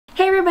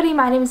everybody,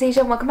 my name is Asia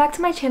and welcome back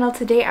to my channel.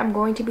 Today I'm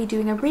going to be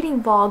doing a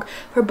reading vlog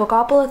for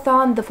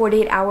Bookoplathon, the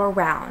 48-hour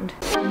round.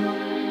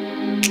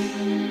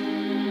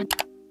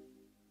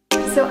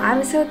 So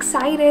I'm so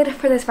excited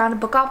for this round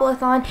of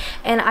Bookoplathon,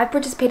 and I've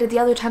participated the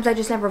other times. I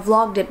just never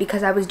vlogged it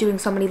because I was doing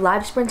so many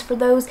live sprints for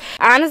those.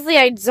 Honestly,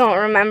 I don't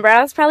remember.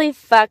 I was probably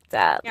fucked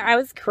up. Yeah, I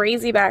was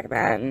crazy back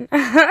then.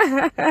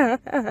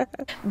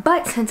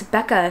 But since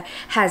Becca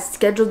has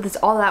scheduled this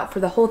all out for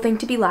the whole thing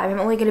to be live, I'm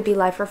only going to be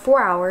live for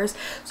 4 hours,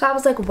 so I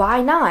was like,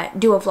 why not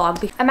do a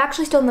vlog? I'm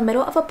actually still in the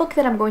middle of a book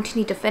that I'm going to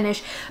need to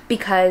finish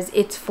because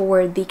it's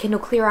for the Kindle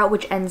Clear Out,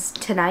 which ends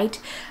tonight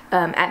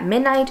at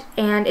midnight,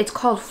 and it's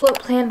called Float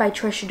Plan by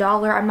Trish.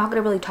 I'm not going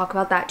to really talk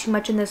about that too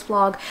much in this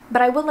vlog,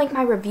 but I will link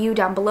my review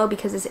down below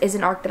because this is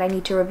an arc that I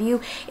need to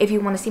review if you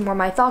want to see more of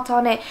my thoughts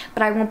on it,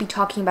 but I won't be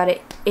talking about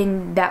it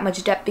in that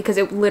much depth because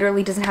it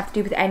literally doesn't have to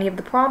do with any of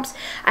the prompts.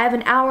 I have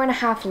an hour and a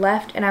half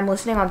left and I'm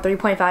listening on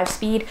 3.5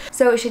 speed,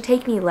 so it should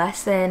take me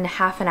less than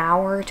half an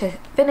hour to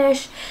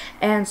finish,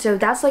 and so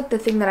that's like the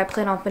thing that I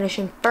plan on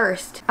finishing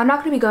first. I'm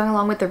not going to be going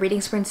along with the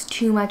reading sprints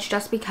too much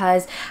just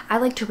because I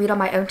like to read on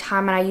my own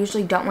time and I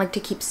usually don't like to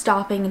keep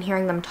stopping and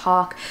hearing them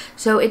talk,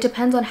 so it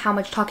depends on how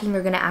much talking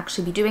they're going to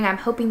actually be doing. I'm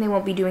hoping they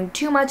won't be doing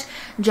too much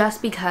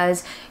just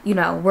because, you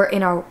know, we're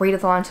in a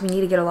readathon, so we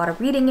need to get a lot of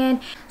reading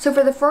in. So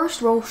for the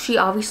first roll, she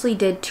obviously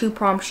did 2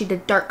 prompts. She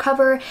did dark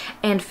cover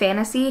and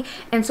fantasy,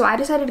 and so I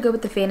decided to go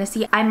with the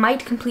fantasy. I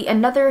might complete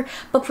another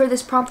book for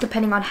this prompt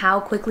depending on how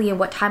quickly and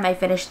what time I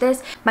finish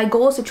this. My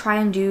goal is to try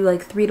and do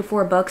like 3 to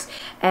 4 books,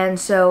 and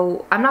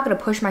so I'm not going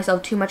to push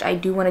myself too much. I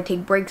do want to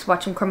take breaks,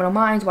 watch some Criminal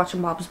Minds, watch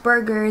some Bob's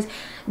Burgers,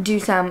 do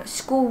some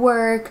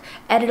schoolwork,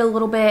 edit a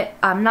little bit.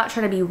 I'm not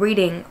trying to be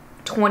reading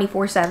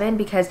 24/7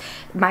 because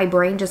my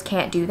brain just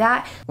can't do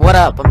that. What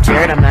up? I'm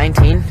Jared, I'm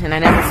 19, and I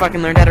never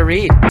fucking learned how to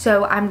read.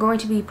 So I'm going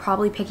to be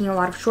probably picking a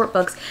lot of short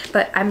books,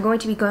 but I'm going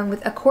to be going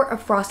with A Court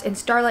of Frost and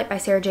Starlight by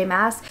Sarah J.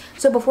 Maas.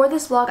 So before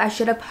this vlog, I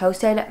should have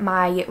posted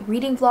my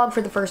reading vlog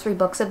for the first 3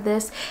 books of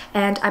this,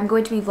 and I'm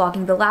going to be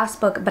vlogging the last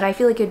book, but I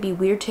feel like it would be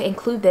weird to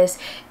include this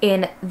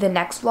in the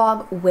next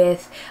vlog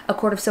with A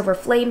Court of Silver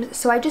Flames,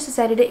 so I just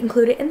decided to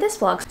include it in this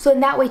vlog. So in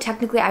that way,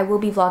 technically, I will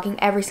be vlogging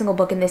every single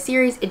book in this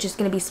series. It's just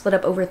going to be split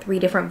up over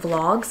 3 different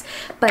vlogs.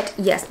 But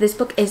yes, this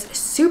book is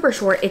super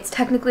short. It's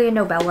technically a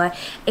novella,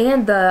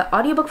 and the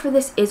audiobook for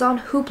this is on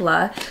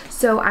Hoopla,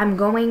 so I'm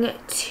going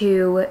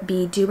to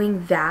be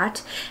doing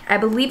that. I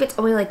believe it's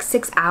only like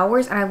 6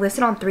 hours, and I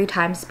listen on 3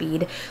 times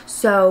speed,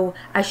 so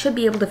I should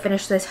be able to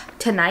finish this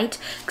tonight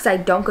because I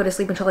don't go to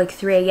sleep until like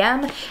 3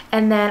 a.m.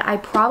 and then I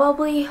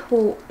probably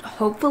will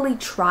hopefully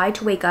try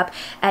to wake up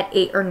at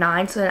 8 or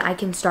 9 so that I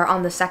can start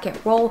on the second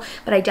roll,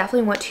 but I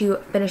definitely want to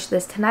finish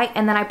this tonight,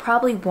 and then I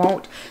probably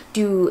won't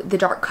do the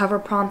dark cover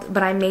prompt,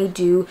 but I may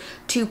do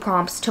 2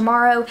 prompts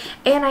tomorrow.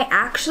 And I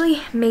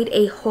actually made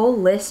a whole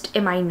list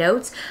in my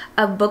notes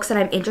of books that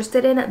I'm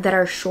interested in that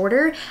are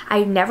shorter.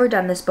 I've never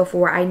done this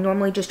before. I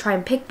normally just try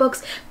and pick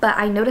books, but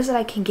I noticed that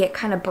I can get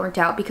kind of burnt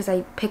out because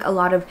I pick a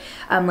lot of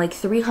like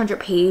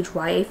 300-page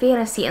YA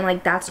fantasy, and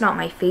like that's not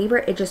my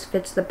favorite. It just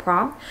fits the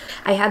prompt.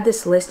 I have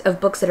this list of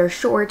books that are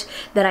short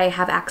that I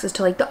have access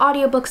to like the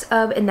audiobooks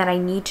of and that I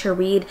need to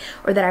read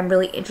or that I'm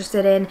really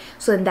interested in,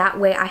 so in that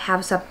way I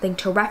have something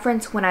to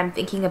reference when I'm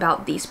thinking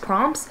about these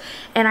prompts.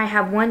 And I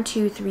have 1,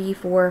 2, 3,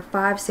 4,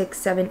 5, 6,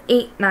 7,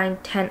 8, 9,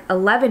 10,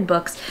 11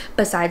 books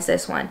besides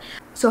this one.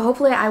 So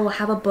hopefully I will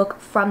have a book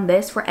from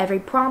this for every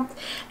prompt,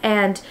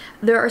 and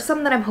there are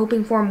some that I'm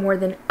hoping for more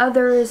than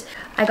others.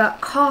 I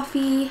got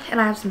coffee and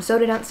I have some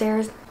soda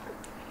downstairs,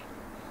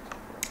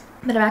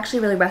 but I'm actually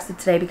really rested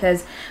today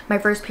because my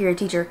first period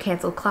teacher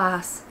canceled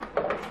class.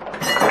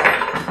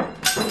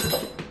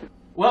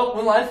 Well,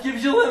 when life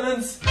gives you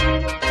lemons.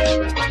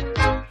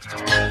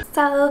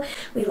 So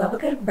we love a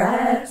good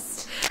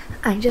rest.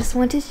 I just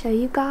want to show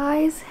you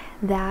guys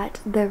that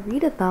the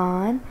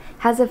readathon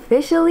has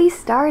officially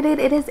started.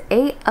 It is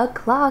 8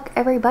 o'clock,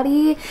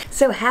 everybody.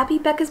 So happy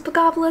Becca's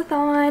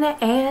Bookoplathon,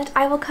 and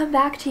I will come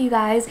back to you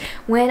guys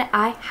when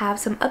I have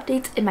some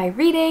updates in my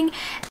reading.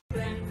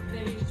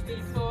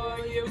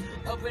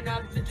 Open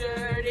up the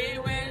dirty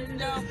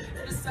window,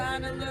 the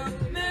sun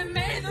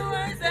illuminate the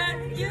words that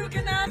you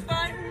cannot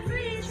find.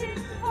 Reaching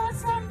for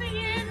something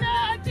in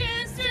the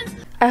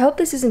distance. I hope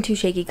this isn't too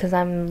shaky because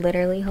I'm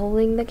literally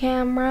holding the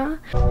camera.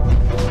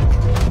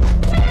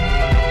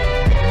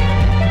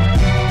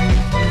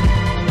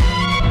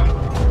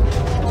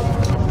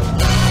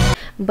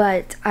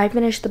 But I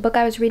finished the book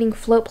I was reading,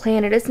 Float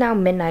Plan. It is now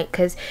midnight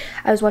because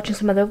I was watching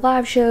some other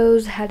live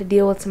shows, had to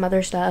deal with some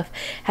other stuff,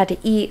 had to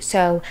eat,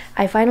 so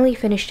I finally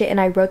finished it and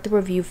I wrote the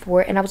review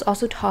for it. And I was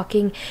also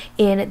talking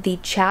in the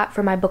chat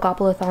for my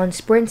Bookoplathon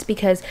sprints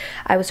because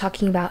I was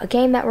talking about a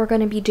game that we're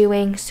going to be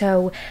doing,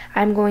 so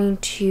I'm going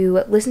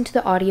to listen to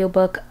the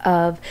audiobook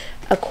of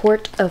A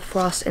Court of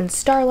Frost and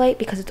Starlight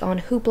because it's on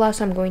Hoopla,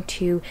 so I'm going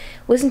to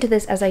listen to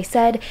this as I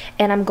said,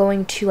 and I'm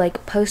going to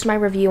like post my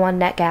review on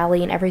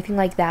NetGalley and everything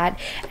like that,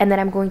 and then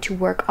I'm going to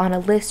work on a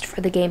list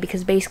for the game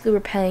because basically we're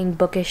playing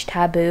Bookish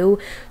Taboo,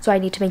 so I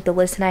need to make the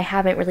list, and I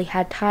haven't really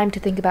had time to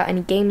think about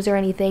any games or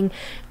anything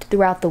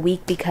throughout the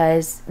week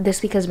because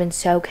this week has been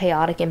so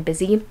chaotic and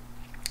busy.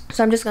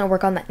 So I'm just going to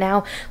work on that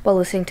now while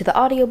listening to the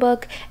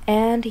audiobook,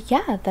 and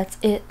yeah, that's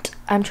it.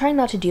 I'm trying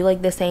not to do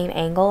like the same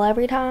angle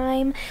every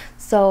time,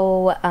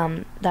 so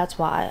that's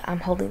why I'm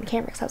holding the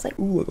camera, because I was like,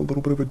 ooh, like a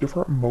little bit of a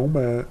different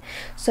moment.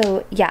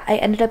 So yeah, I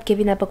ended up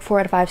giving that book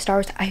 4 out of 5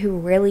 stars. I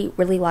really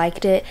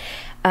liked it,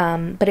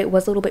 but it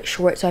was a little bit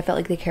short, so I felt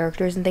like the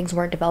characters and things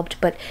weren't developed,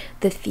 but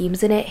the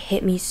themes in it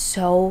hit me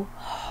so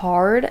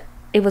hard.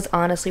 It was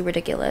honestly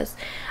ridiculous.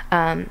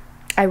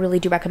 I really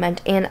do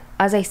recommend, and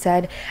as I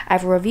said, I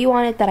have a review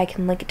on it that I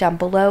can link down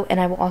below, and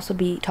I will also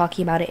be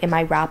talking about it in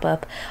my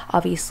wrap-up,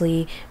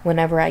 obviously,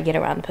 whenever I get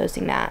around to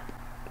posting that.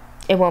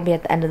 It won't be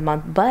at the end of the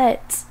month,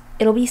 but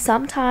it'll be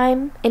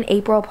sometime in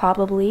April,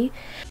 probably.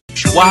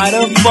 Why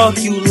the fuck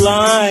you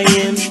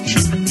lying?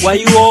 Why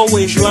you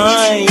always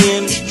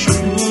lying?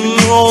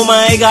 Oh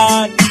my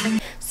god.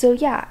 So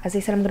yeah, as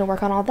I said, I'm going to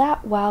work on all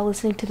that while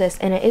listening to this,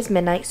 and it is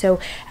midnight, so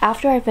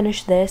after I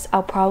finish this,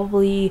 I'll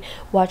probably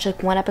watch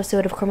like 1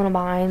 episode of Criminal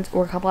Minds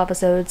or a couple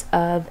episodes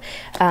of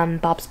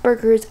Bob's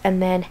Burgers,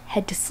 and then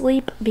head to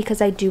sleep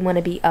because I do want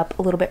to be up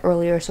a little bit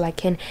earlier so I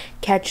can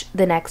catch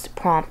the next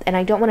prompt, and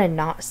I don't want to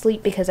not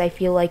sleep because I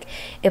feel like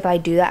if I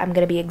do that, I'm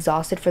going to be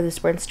exhausted for the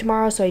sprints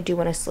tomorrow, so I do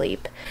want to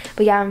sleep.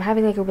 But yeah, I'm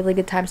having like a really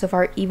good time so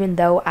far, even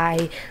though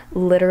I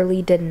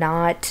literally did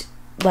not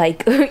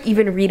like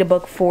even read a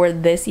book for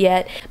this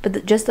yet,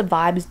 but just the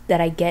vibes that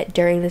I get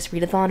during this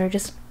readathon are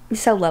just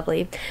so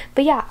lovely.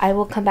 But yeah, I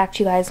will come back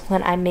to you guys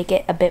when I make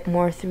it a bit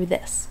more through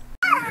this.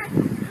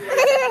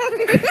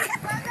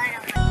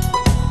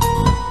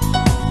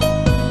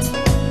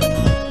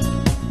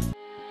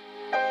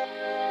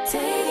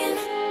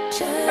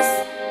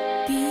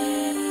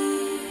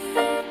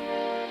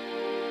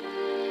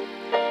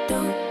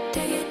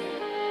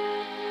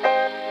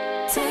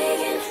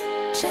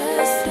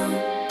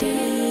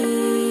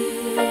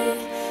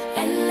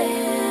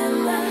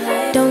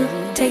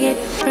 Take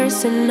it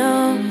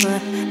personal,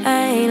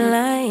 I ain't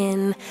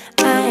lying,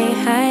 I ain't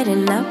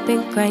hiding, I've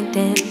been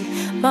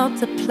grinding,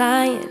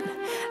 multiplying.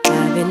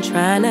 I've been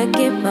trying to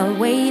get my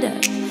weight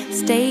up,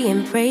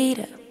 staying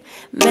prayed up,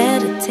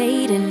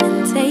 meditating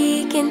and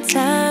taking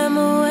time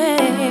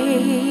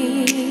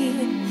away.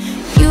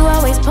 You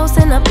always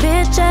posting up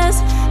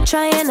pictures,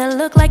 trying to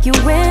look like you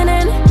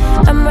winning.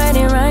 I'm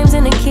writing rhymes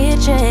in the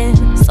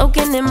kitchen,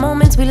 soaking in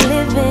moments we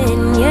live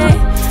in, yeah.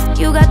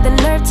 You got the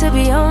nerve to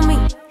be on me,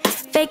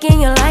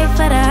 faking your life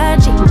for the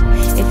IG.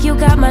 If you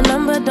got my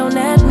number, don't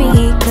add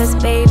me, cause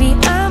baby,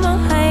 I'm on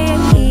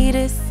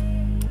hiatus.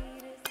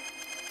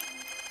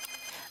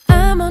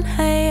 I'm on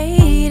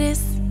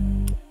hiatus.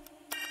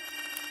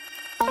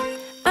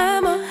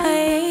 I'm on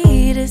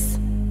hiatus.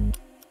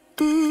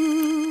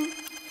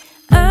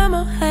 I'm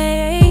on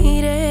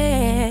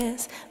hiatus.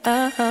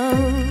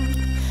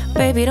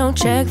 Baby, don't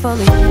check for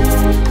me.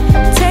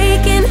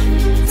 Taking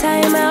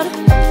time out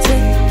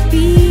to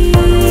be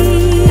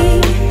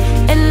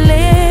and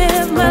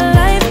live my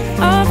life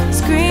off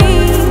screen.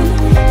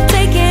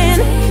 Taking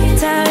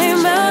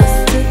time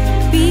out to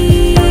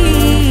be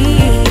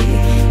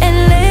and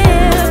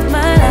live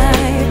my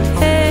life,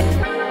 hey.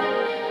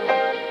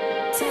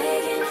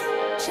 Taking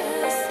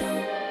just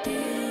don't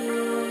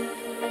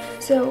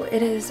be. So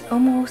it is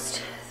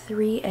almost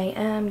 3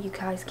 a.m. You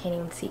guys can't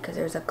even see because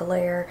there's a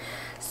glare.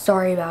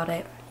 Sorry about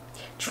it.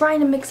 Trying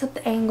to mix up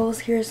the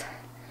angles. Here's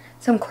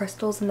some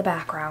crystals in the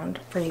background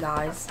for you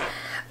guys.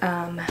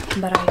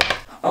 But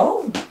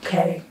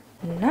okay,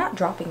 not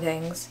dropping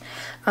things.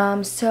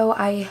 So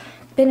I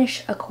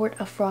finished A Court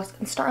of Frost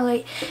and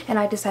Starlight, and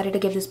I decided to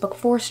give this book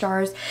 4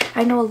 stars.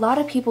 I know a lot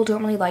of people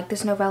don't really like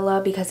this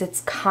novella because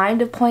it's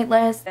kind of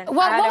pointless. What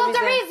was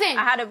the reason?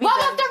 What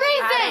was the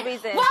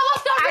reason? What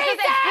was the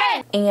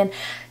reason? And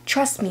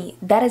trust me,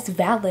 that is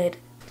valid.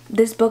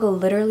 This book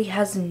literally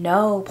has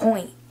no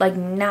point. Like,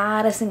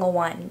 not a single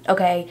one,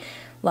 okay?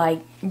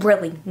 Like,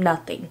 really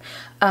nothing.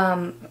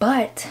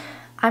 But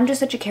I'm just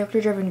such a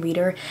character-driven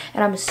reader,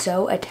 and I'm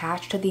so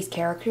attached to these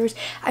characters.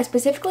 I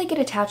specifically get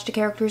attached to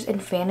characters in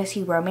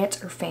fantasy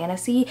romance or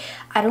fantasy.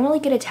 I don't really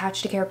get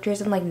attached to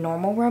characters in, like,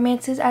 normal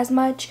romances as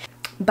much,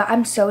 but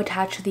I'm so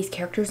attached to these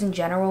characters in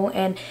general,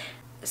 and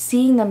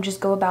seeing them just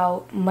go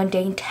about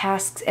mundane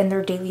tasks in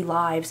their daily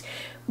lives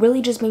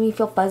really just made me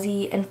feel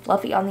fuzzy and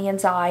fluffy on the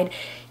inside.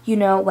 You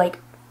know, like,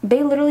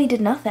 they literally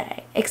did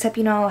nothing except,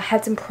 you know,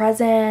 had some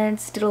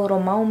presents, did a little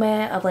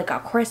moment of like a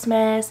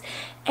Christmas,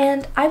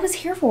 and I was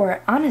here for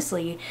it,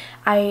 honestly.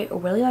 I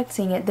really liked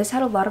seeing it. This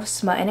had a lot of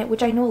smut in it,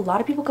 which I know a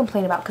lot of people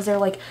complain about because they're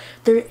like,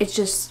 it's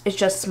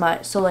just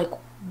smut, so like,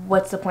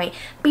 what's the point?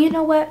 But you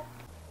know what?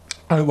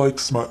 I like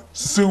smut.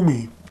 Sue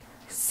me.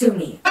 Sue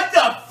me. What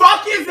the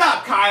fuck is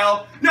up,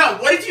 Kyle? No,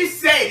 what did you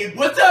say, dude?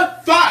 What the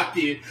fuck,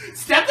 dude?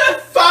 Step the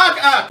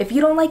fuck up! If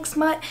you don't like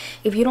smut,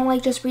 if you don't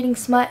like just reading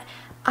smut,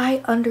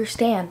 I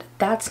understand.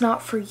 That's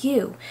not for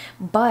you.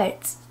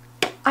 But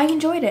I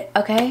enjoyed it,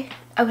 okay?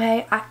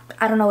 Okay?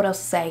 I don't know what else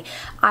to say.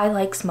 I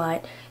like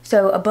smut.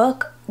 So a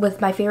book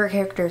with my favorite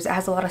characters that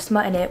has a lot of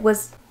smut in it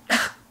was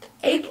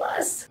A+.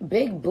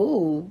 Big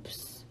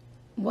boobs.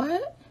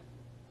 What?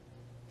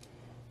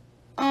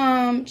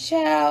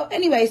 Child.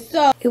 Anyway,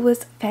 so it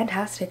was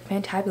fantastic,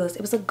 fantabulous.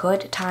 It was a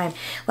good time.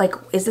 Like,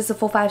 is this a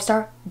full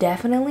 5-star?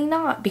 Definitely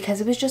not, because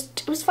it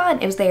was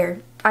fun. It was there.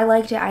 I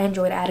liked it. I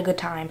enjoyed it. I had a good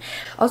time.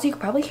 Also, you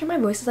can probably hear my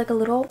voice is like a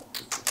little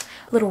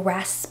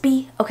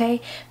raspy,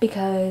 okay?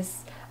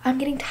 Because I'm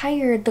getting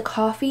tired. The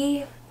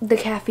coffee, the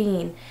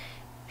caffeine,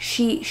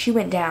 she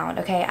went down,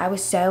 okay? I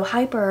was so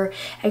hyper,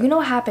 and you know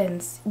what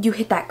happens? You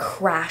hit that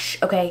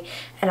crash, okay?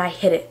 And I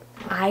hit it.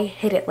 I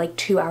hit it like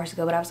 2 hours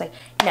ago, but I was like,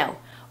 no,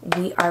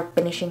 we are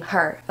finishing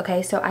her,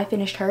 okay? So I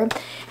finished her,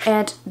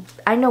 and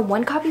I know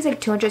one copy is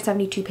like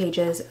 272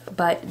 pages,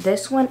 but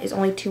this one is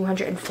only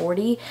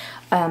 240.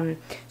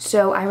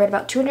 So I read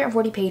about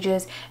 240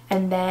 pages,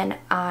 and then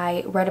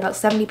I read about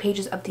 70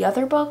 pages of the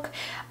other book.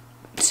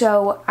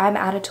 So I'm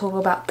at a total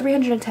of about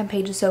 310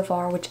 pages so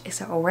far, which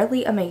is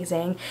really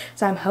amazing.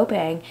 So I'm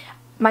hoping,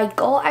 my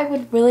goal, I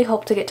would really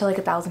hope to get to like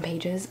 1,000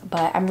 pages,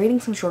 but I'm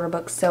reading some shorter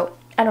books, so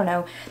I don't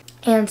know.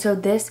 And so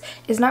this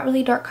is not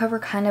really dark cover,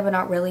 kind of, but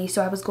not really.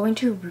 So I was going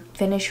to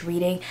finish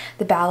reading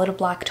The Ballad of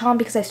Black Tom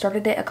because I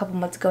started it a couple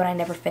months ago and I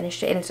never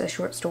finished it, and it's a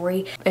short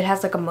story. It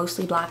has like a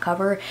mostly black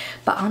cover,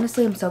 but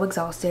honestly I'm so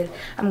exhausted.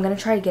 I'm gonna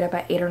try to get up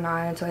at 8 or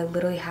 9, so I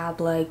literally have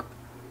like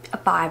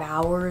 5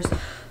 hours.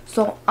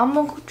 So I'm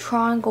gonna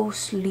try and go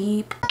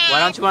sleep. Why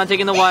don't you want to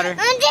take in the water?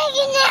 I'm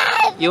taking a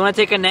nap. You want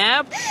to take a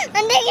nap?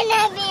 I'm taking a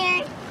nap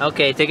here.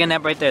 Okay, take a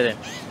nap right there then.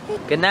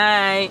 Good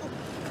night.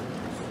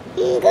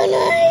 Good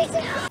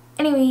night.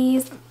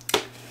 Anyways,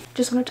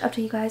 just wanted to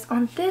update you guys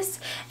on this,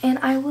 and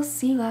I will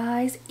see you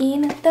guys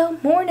in the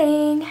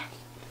morning.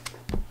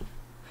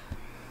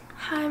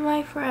 Hi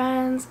my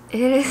friends,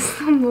 it is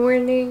the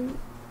morning.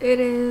 It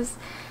is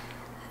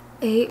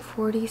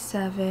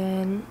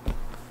 8:47.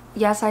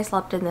 Yes, I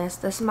slept in this.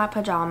 This is my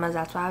pajamas.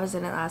 That's why I was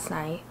in it last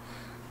night.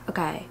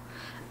 Okay.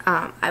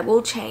 I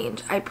will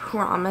change. I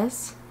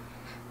promise.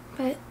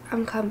 But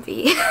I'm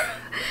comfy.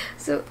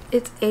 So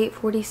it's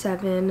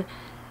 8:47.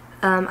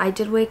 I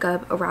did wake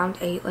up around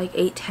 8, like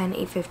 8:10,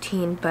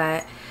 8:15.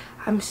 But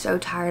I'm so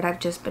tired. I've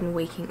just been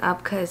waking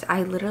up because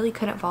I literally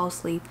couldn't fall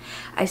asleep.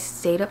 I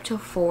stayed up till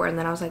 4 and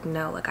then I was like,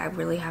 no, like I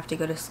really have to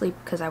go to sleep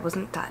because I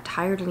wasn't that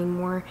tired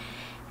anymore.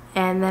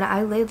 And then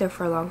I laid there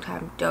for a long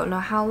time. Don't know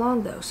how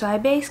long though. So I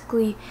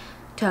basically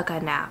took a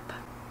nap.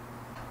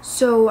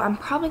 So I'm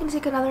probably going to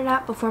take another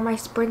nap before my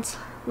sprints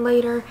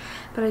later.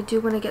 But I do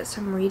want to get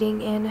some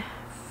reading in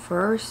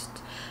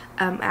first.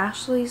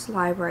 Ashley's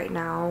live right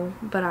now,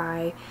 but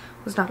I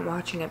was not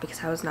watching it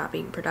because I was not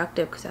being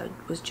productive because I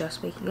was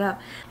just waking up.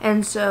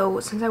 And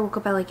so since I woke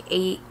up at like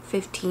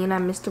 8:15, I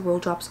missed the roll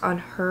drops on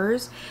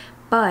hers.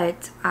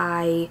 But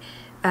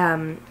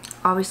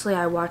obviously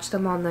I watched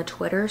them on the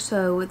Twitter.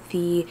 So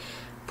the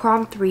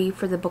prom 3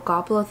 for the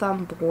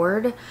Bookoplathon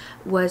board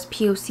was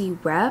POC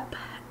Rep,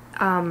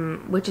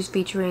 which is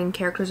featuring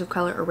characters of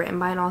color or written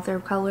by an author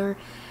of color.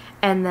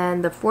 And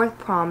then the 4th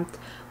prompt,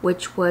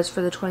 which was for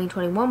the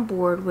 2021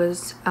 board,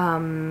 was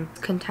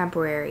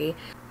contemporary.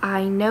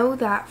 I know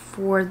that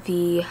for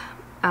the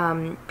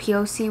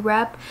POC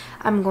rep,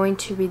 I'm going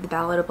to read The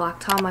Ballad of Black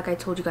Tom, like I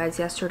told you guys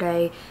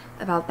yesterday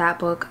about that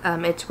book.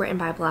 It's written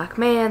by a black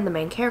man. The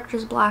main character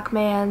is a black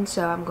man,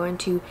 so I'm going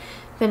to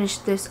finish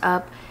this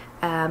up.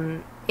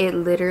 It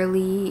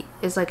literally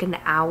is like an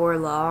hour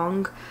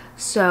long,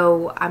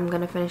 so I'm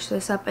gonna finish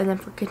this up. And then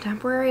for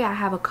contemporary, I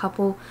have a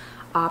couple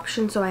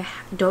options, so I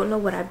don't know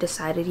what I've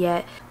decided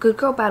yet. Good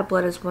Girl Bad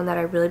Blood is one that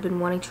I've really been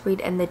wanting to read,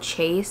 and The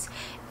Chase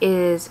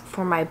is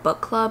for my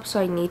book club,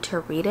 so I need to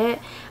read it,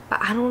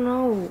 but I don't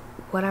know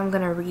what I'm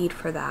gonna read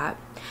for that.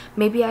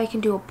 Maybe I can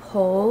do a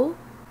poll.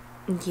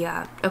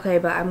 Yeah, okay,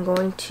 but I'm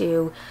going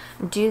to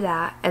do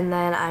that, and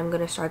then I'm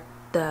gonna start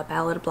The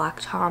Ballad of Black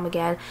Tom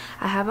again.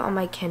 I have it on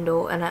my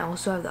Kindle, and I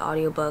also have the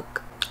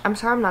audiobook. I'm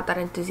sorry I'm not that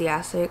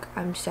enthusiastic.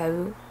 I'm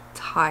so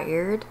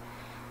tired.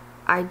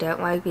 I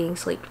don't like being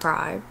sleep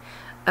deprived.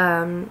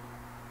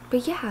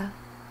 But yeah,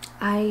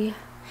 I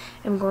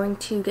am going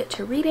to get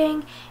to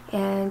reading,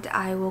 and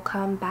I will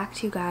come back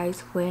to you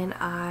guys when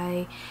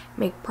I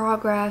make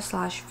progress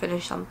 /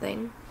 finish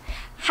something.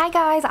 Hi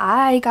guys,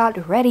 I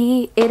got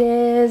ready. It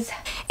is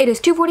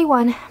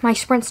 2:41. My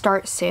sprint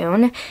starts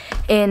soon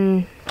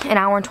in an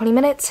hour and 20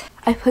 minutes.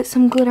 I put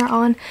some glitter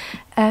on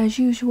as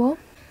usual.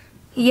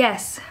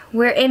 Yes,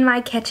 we're in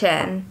my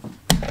kitchen.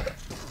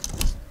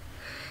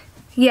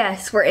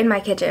 Yes, we're in my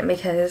kitchen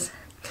because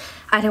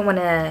I don't want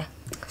to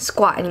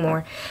squat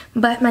anymore.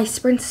 But my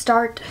sprints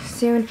start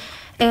soon,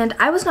 and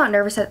I was not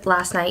nervous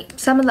last night.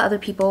 Some of the other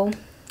people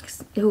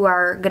who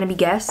are going to be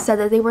guests said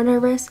that they were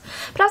nervous,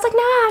 but I was like,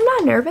 nah, I'm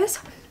not nervous.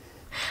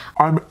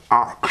 I'm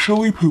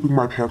actually pooping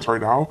my pants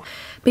right now.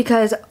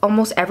 Because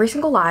almost every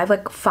single live,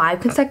 like 5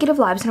 consecutive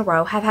lives in a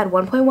row, have had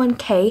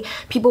 1.1k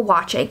people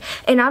watching.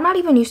 And I'm not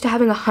even used to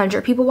having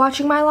 100 people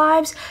watching my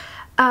lives,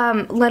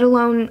 let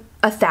alone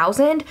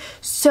 1,000.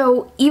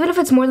 So even if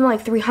it's more than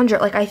like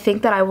 300, like I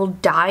think that I will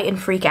die and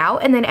freak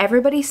out. And then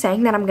everybody's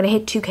saying that I'm gonna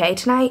hit 2k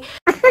tonight.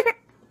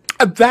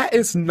 That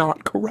is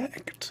not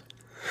correct.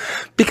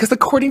 Because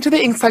according to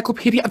the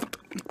encyclopedia...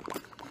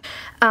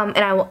 And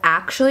I will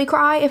actually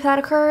cry if that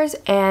occurs,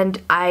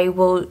 and I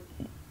will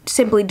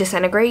simply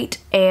disintegrate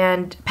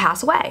and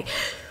pass away.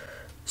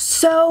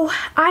 So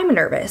I'm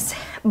nervous,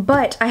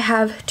 but I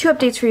have 2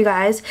 updates for you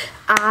guys.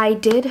 I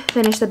did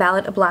finish the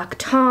Ballad of Black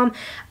Tom.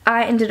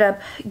 I ended up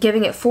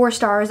giving it 4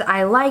 stars.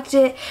 I liked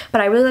it, but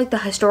I really liked the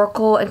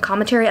historical and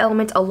commentary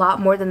elements a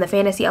lot more than the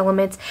fantasy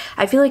elements.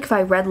 I feel like if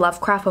I read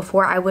Lovecraft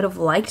before, I would have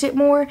liked it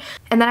more.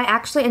 And then I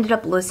actually ended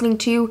up listening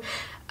to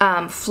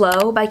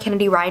Flow by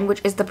Kennedy Ryan, which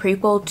is the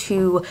prequel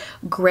to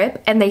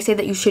Grip, and they say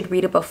that you should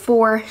read it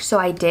before, so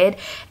I did,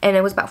 and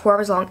it was about 4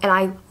 hours long, and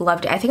I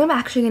loved it. I think I'm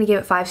actually going to give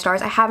it 5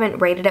 stars. I haven't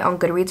rated it on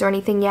Goodreads or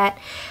anything yet,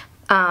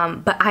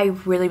 but I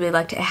really, really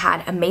liked it. It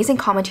had amazing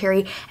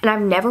commentary, and I've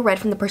never read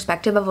from the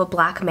perspective of a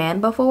black man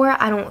before,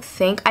 I don't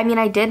think. I mean,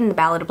 I did in the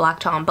Ballad of Black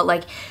Tom, but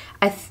like,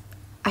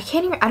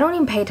 I don't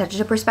even pay attention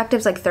to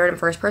perspectives like 3rd and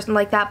 1st person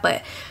like that,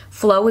 but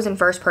Flo was in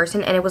 1st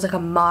person, and it was like a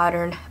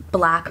modern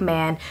black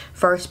man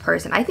 1st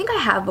person. I think I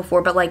have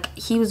before, but like,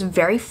 he was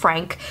very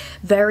frank,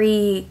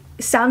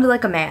 sounded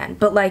like a man,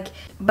 but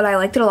I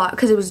liked it a lot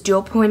because it was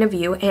dual point of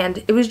view,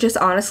 and it was just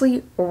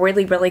honestly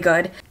really, really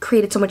good.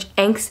 Created so much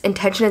angst and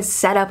tension and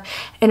set up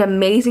an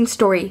amazing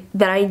story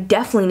that I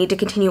definitely need to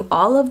continue.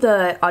 All of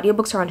the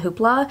audiobooks are on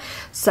Hoopla,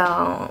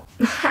 so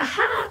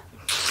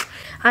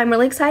I'm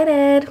really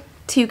excited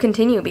to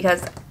continue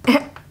because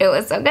it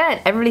was so good.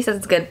 Everybody says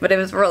it's good, but it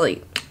was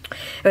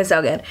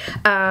so good.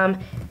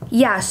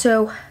 Yeah,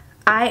 so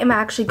I am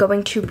actually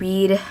going to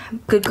read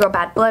Good Girl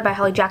Bad Blood by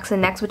Holly Jackson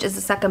next, which is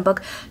the 2nd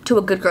book to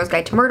A Good Girl's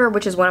Guide to Murder,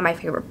 which is one of my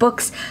favorite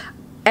books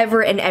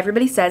ever, and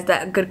everybody says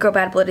that Good Girl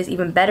Bad Blood is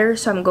even better,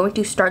 so I'm going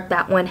to start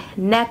that one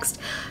next.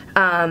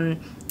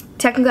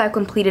 Technically, I've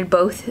completed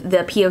both the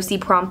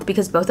POC prompt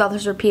because both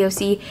authors are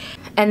POC,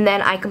 and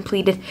then I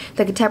completed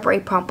the contemporary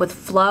prompt with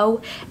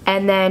Flo,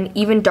 and then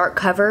even Dark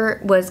Cover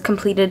was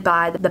completed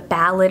by the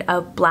Ballad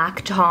of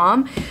Black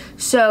Tom.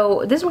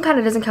 So this one kind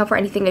of doesn't count for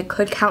anything. It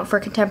could count for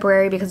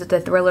contemporary because it's a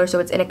thriller, so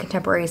it's in a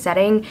contemporary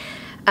setting.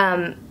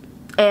 And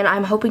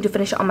I'm hoping to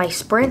finish it on my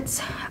sprints,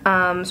 so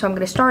I'm going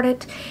to start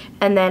it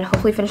and then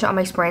hopefully finish it on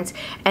my sprints,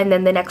 and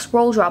then the next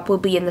roll drop will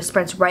be in the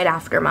sprints right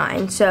after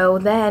mine. So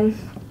then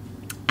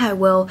I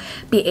will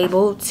be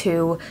able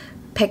to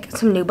pick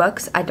some new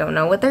books. I don't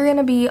know what they're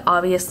gonna be,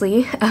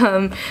 obviously,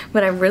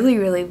 but I'm really,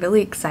 really,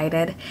 really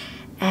excited.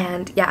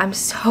 And yeah, I'm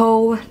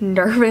so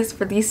nervous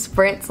for these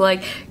sprints.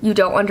 Like, you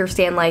don't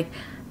understand, like,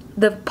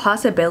 the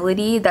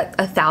possibility that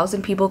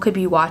 1,000 people could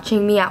be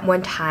watching me at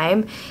one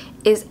time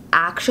is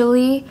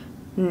actually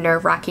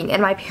nerve-wracking,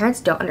 and my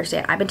parents don't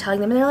understand. I've been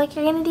telling them, and they're like,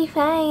 you're gonna do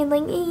fine,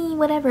 like,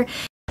 whatever.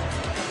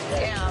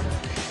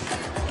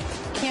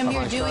 Kim,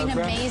 you're doing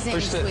amazing,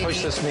 sweetie.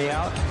 Push this knee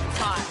out.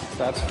 Hot.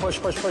 That's push.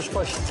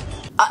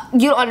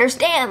 You don't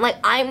understand. Like,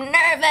 I'm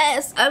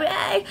nervous,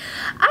 okay?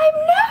 I'm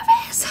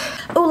nervous.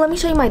 Oh, let me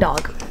show you my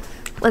dog.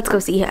 Let's go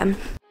see him.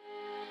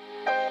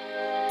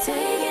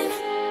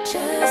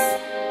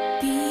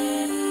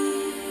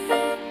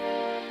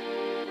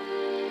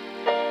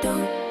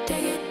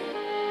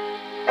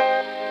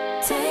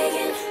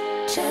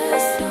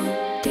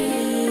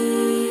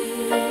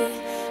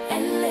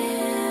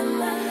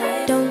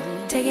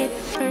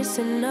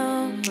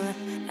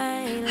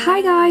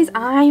 Hi guys,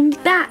 I'm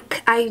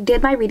back. I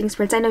did my reading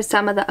sprints. I know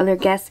some of the other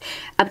guests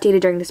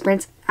updated during the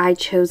sprints. I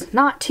chose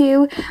not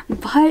to,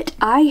 but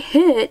I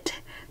hit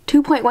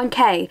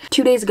 2.1k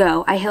 2 days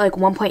ago. I hit like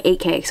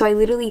 1.8k, so I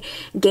literally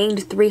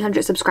gained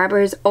 300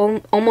 subscribers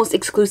almost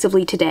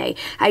exclusively today.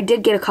 I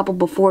did get a couple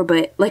before,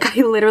 but like,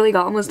 I literally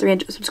got almost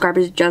 300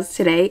 subscribers just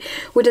today,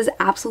 which is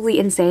absolutely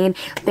insane.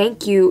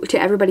 Thank you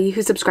to everybody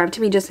who subscribed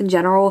to me just in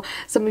general.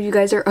 Some of you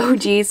guys are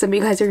OGs, some of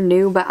you guys are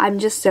new, but I'm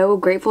just so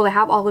grateful to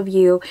have all of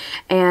you,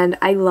 and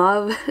I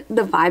love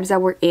the vibes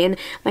that were in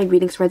my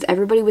reading sprints.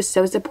 Everybody was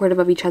so supportive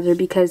of each other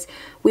because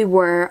we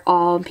were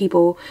all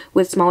people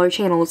with smaller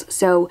channels,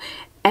 so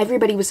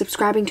everybody was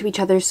subscribing to each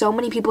other. So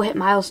many people hit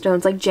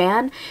milestones. Like,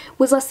 Jan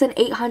was less than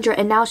 800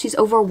 and now she's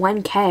over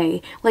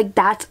 1k. Like,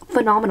 that's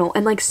phenomenal.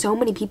 And like, so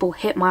many people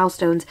hit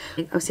milestones.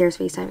 Oh, Sarah's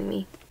FaceTiming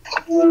me.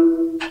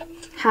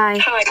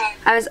 Hi.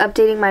 I was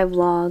updating my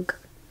vlog.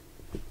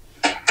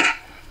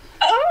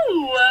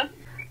 Oh!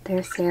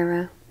 There's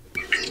Sarah.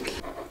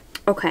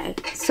 Okay,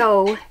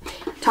 so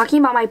talking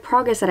about my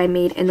progress that I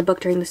made in the book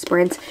during the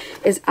sprints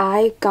is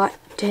I got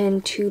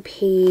to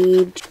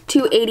page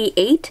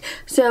 288.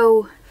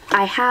 So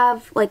I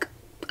have like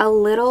a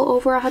little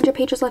over 100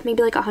 pages left,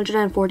 maybe like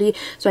 140,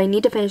 so I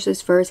need to finish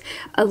this first.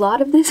 A lot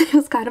of this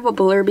was kind of a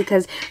blur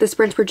because the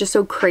sprints were just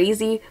so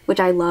crazy, which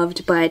I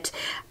loved, but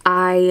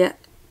I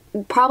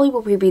probably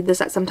will reread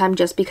this at some time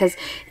just because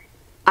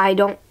I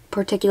don't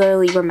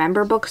particularly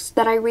remember books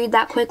that I read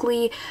that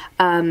quickly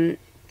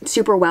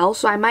super well,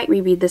 so I might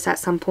reread this at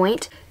some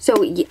point.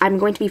 So I'm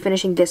going to be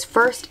finishing this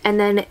first, and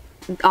then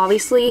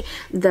obviously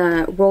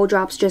the roll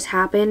drops just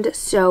happened,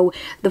 so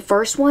the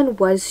first one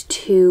was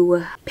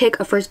to pick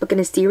a first book in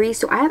a series.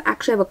 So I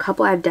actually have a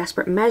couple. I have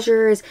Desperate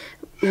Measures,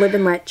 Live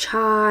and Let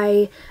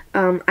Chai.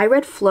 I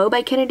read Flow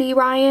by Kennedy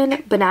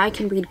Ryan, but now I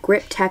can read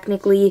Grip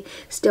technically,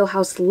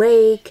 Stillhouse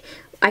Lake.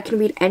 I can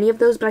read any of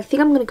those, but I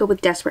think I'm going to go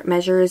with Desperate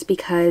Measures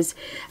because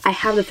I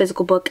have the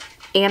physical book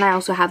and I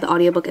also have the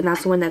audiobook, and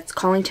that's the one that's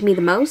calling to me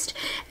the most.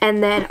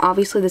 And then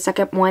obviously the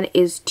second one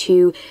is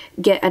to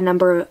get a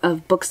number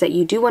of books that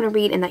you do want to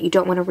read and that you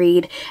don't want to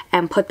read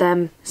and put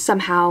them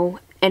somehow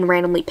and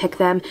randomly pick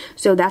them.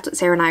 So that's what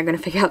Sarah and I are going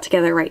to figure out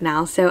together right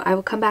now. So I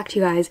will come back to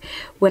you guys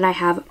when I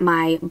have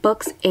my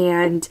books.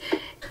 And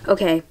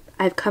okay,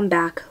 I've come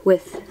back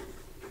with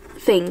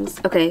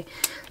things. Okay,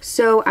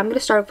 so I'm going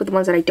to start off with the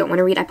ones that I don't want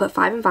to read. I put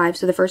 5 and 5.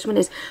 So the first one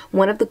is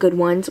One of the Good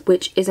Ones,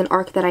 which is an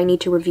arc that I need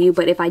to review,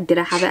 but if I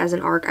didn't have it as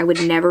an arc, I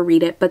would never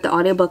read it. But the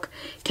audiobook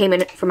came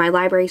in from my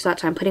library, so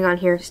that's what I'm putting on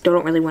here. Still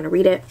don't really want to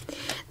read it.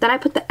 Then I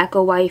put The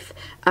Echo Wife.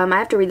 I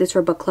have to read this for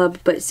a book club,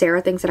 but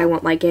Sarah thinks that I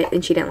won't like it,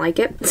 and she didn't like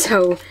it.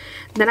 So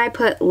then I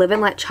put Live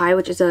and Let Chai,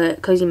 which is a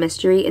cozy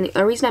mystery. And the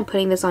only reason I'm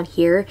putting this on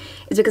here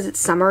is because it's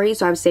summery,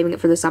 so I was saving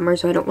it for the summer,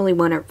 so I don't really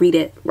want to read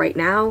it right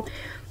now.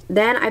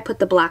 Then I put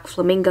The Black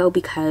Flamingo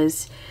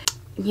because,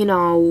 you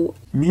know,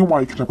 me and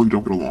Wyatt never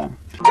don't get along.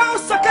 Go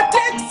suck a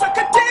dick, suck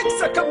a dick,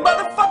 suck a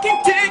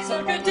motherfucking dick,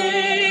 suck a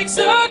dick,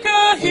 suck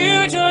a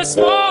huge or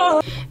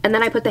small. And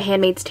then I put The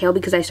Handmaid's Tale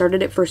because I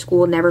started it for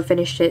school, never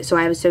finished it, so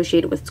I have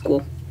associated with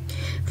school.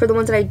 For the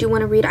ones that I do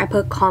want to read, I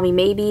put Call Me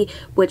Maybe,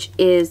 which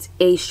is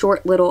a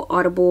short little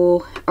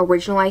Audible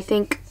original, I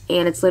think,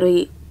 and it's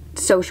literally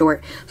so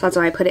short, so that's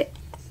why I put it.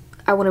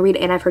 I want to read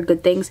it and I've heard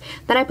good things.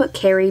 Then I put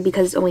Carrie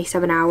because it's only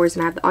 7 hours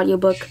and I have the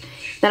audiobook.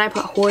 Then I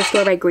put Horror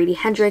Story by Grady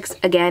Hendrix,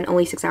 again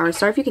only 6 hours.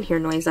 Sorry if you can hear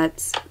noise,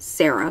 that's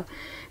Sarah.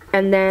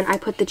 And then I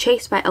put The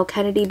Chase by Elle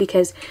Kennedy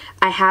because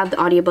I have the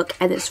audiobook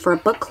and it's for a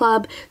book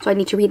club, so I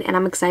need to read it and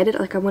I'm excited.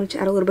 Like, I wanted to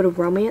add a little bit of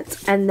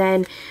romance. And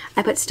then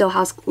I put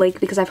Stillhouse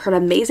Lake because I've heard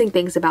amazing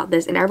things about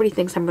this and everybody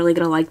thinks I'm really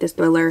gonna like this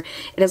thriller.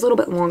 It is a little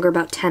bit longer,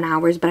 about 10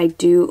 hours, but I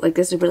do, like,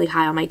 this is really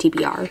high on my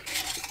TBR.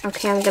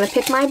 Okay, I'm gonna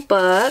pick my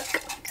book.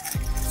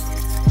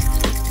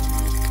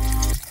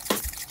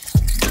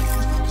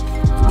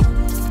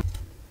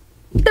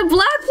 The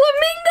Black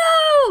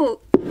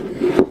Flamingo!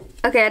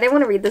 Okay, I didn't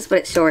want to read this, but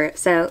it's short,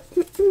 so...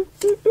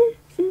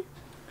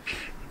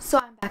 So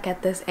I'm back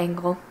at this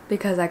angle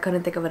because I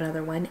couldn't think of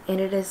another one.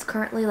 And it is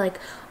currently like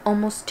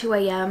almost 2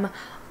 a.m.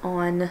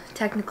 on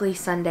technically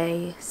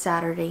Sunday,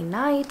 Saturday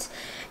night.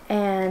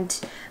 And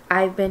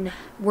I've been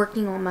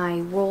working on my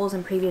roles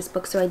in previous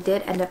books, so I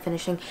did end up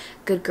finishing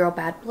Good Girl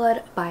Bad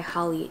Blood by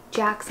Holly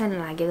Jackson,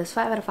 and I give this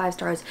 5 out of 5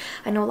 stars.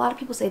 I know a lot of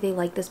people say they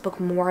like this book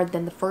more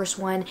than the first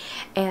one,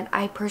 and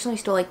I personally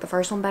still like the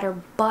first one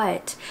better,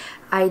 but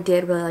I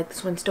did really like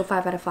this one. Still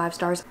 5 out of 5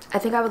 stars. I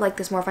think I would like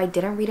this more if I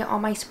didn't read it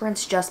on my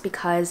sprints, just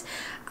because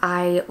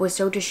I was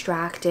so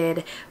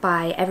distracted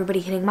by everybody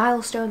hitting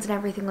milestones and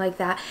everything like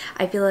that.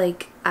 I feel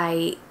like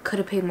I could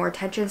have paid more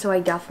attention, so I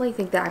definitely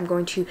think that I'm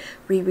going to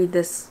reread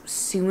this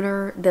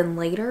sooner than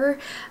later.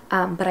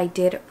 But I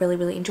did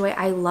really enjoy it.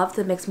 I love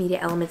the mixed media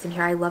elements in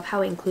here. I love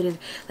how it included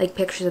like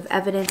pictures of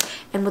evidence,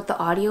 and with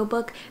the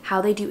audiobook,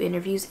 how they do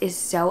interviews is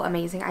so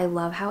amazing. I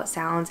love how it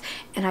sounds,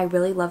 and I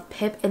really love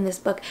Pip in this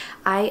book.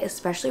 I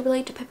especially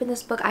relate to Pip in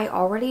this book. I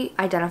already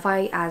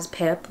identify as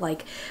Pip,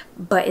 like,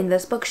 but in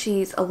this book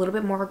she's a little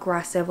bit more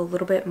aggressive, a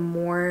little bit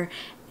more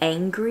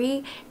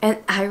angry, and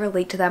I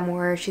relate to that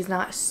more. She's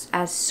not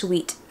as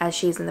sweet as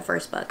she is in the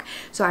first book,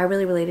 so I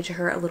really related to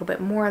her a little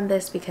bit more on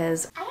this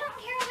because I don't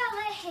care about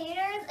my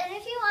haters, and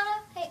if you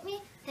want to fight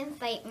me, then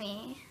fight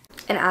me.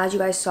 And as you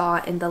guys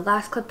saw in the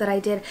last clip that I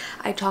did,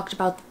 I talked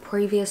about the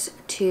previous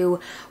 2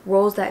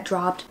 roles that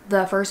dropped.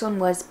 The first one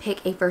was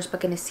pick a first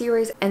book in a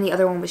series, and the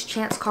other one was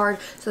chance card.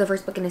 So the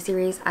first book in a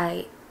series,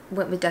 I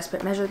went with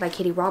Desperate Measures by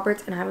Katie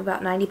Roberts, and I'm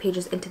about 90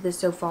 pages into this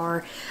so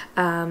far.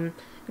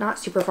 Not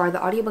super far.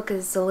 The audiobook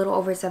is a little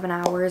over 7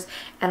 hours,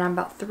 and I'm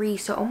about 3,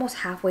 so almost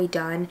halfway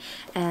done.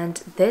 And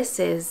this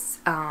is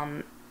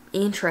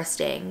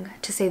interesting,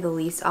 to say the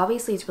least.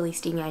 Obviously it's really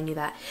steamy, I knew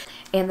that,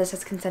 and this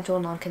has consensual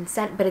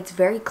non-consent, but it's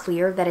very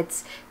clear that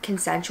it's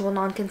consensual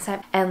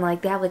non-consent, and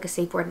like they have like a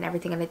safe word and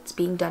everything, and it's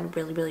being done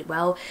really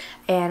well.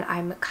 And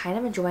I'm kind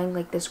of enjoying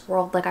like this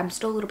world. Like, I'm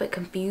still a little bit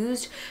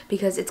confused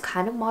because it's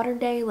kind of modern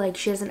day. Like,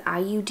 she has an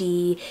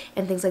IUD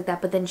and things like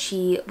that, but then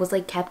she was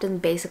like kept in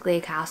basically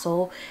a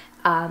castle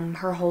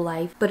her whole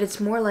life. But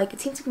it's more like,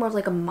 it seems more of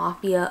like a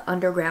mafia,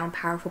 underground,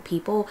 powerful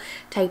people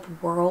type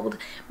world,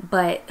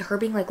 but her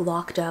being like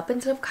locked up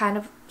and stuff kind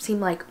of seemed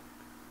like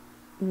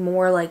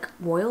more like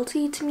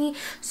royalty to me.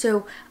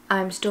 So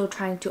I'm still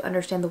trying to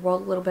understand the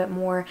world a little bit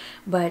more,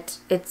 but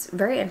it's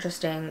very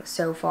interesting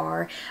so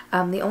far.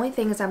 The only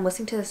thing is I'm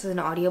listening to this as an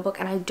audiobook,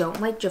 and I don't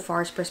like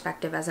Jafar's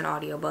perspective as an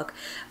audiobook.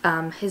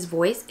 His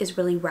voice is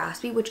really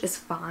raspy, which is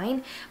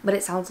fine, but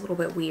it sounds a little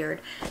bit weird.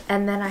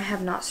 And then I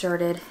have not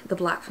started The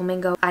Black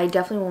Flamingo. I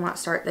definitely will not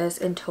start this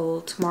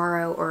until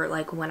tomorrow, or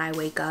like when I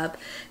wake up,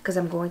 because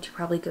I'm going to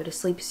probably go to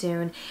sleep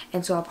soon,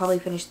 and so I'll probably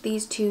finish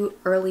these two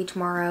early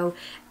tomorrow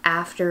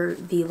after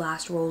the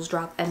last rolls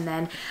drop, and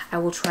then I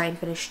will try and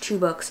finish 2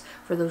 books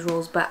for those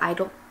rolls, but I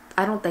don't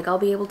think I'll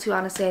be able to,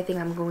 honestly. I think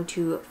I'm going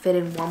to fit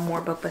in 1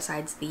 more book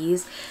besides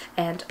these,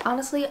 and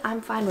honestly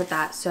I'm fine with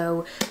that.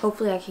 So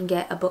hopefully I can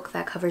get a book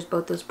that covers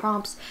both those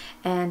prompts.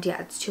 And yeah,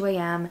 it's 2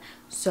 a.m.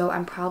 so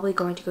I'm probably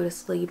going to go to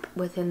sleep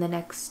within the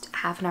next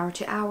half an hour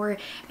to hour,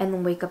 and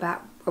then wake up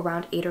at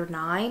around 8 or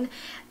 9,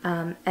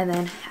 and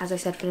then, as I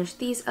said, finish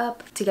these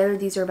up. Together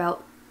these are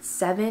about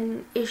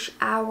 7-ish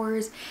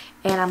hours,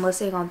 and I'm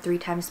listening on 3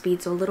 times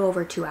speed, so a little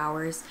over 2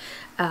 hours.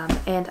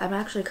 And I'm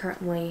actually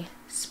currently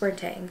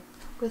sprinting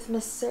with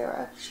Miss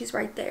Sarah. She's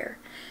right there.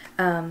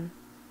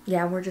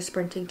 Yeah, we're just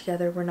sprinting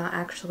together. We're not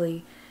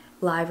actually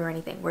live or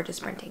anything. We're just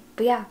sprinting.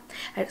 But yeah,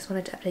 I just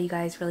wanted to update you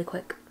guys really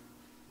quick.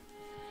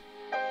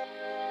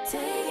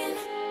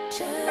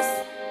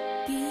 Just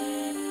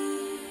be.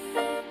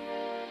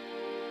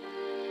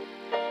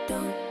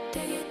 Don't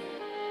take it.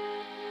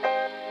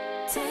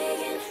 Take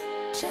it.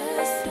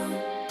 Just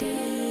don't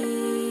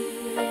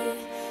be.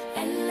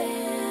 And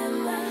live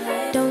my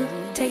life. Don't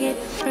take it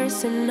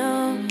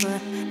personal.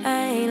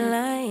 I ain't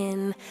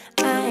lying.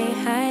 I ain't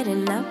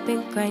hiding. I've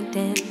been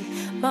grinding,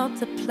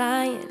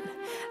 multiplying.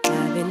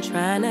 I've been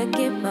trying to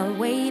get my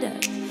weight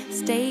up,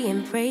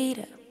 staying prayed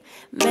up,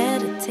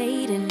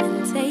 meditating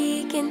and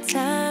taking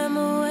time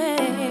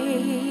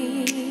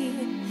away.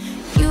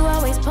 You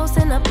always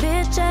posting up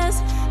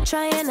pictures,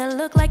 trying to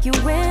look like you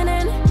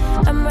winning.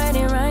 I'm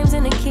writing rhymes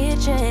in the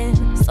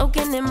kitchen,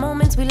 soaking in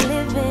moments we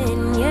live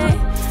in.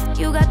 Yeah,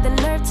 you got the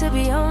nerve to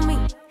be on me,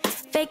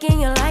 faking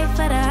your life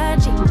for the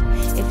IG.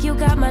 If you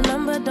got my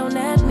number, don't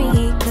add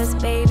me, cause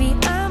baby,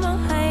 I'm on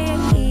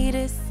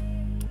hiatus.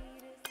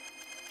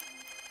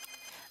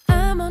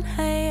 I'm on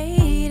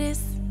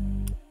hiatus.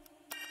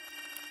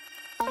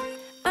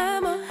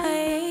 I'm on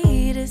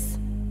hiatus.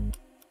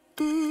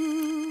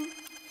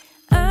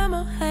 I'm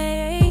on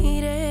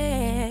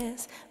hiatus.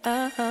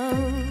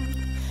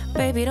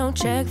 Baby, don't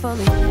check for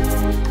me.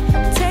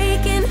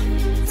 Taking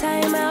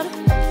time out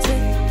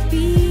to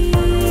be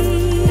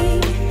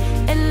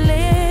and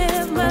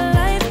live my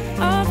life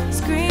off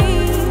screen.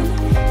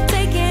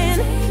 Taking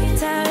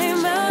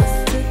time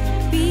out to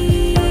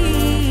be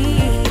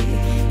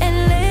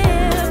and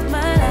live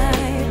my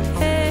life.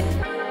 Hey.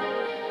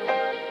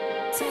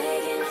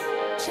 Taking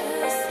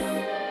just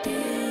don't be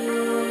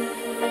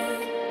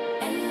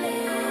and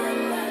live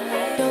my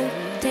life. Don't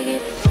take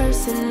it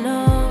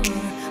personal.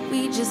 We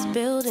just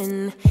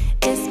building.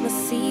 It's my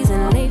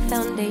season. Lay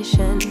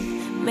foundation.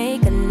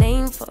 Make a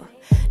name for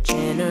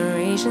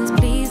generations.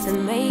 Please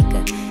and make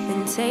a,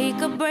 then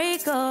take a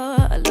break or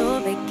a little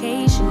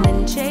vacation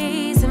and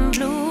chasing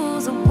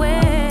blues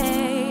away.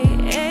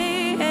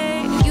 Hey,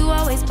 hey. You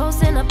always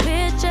posting up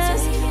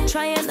pictures,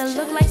 trying to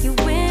look like you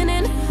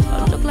winning,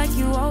 or look like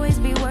you always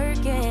be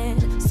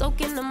working,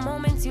 soaking the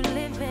moments you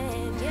live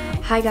in. Yeah.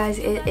 Hi guys,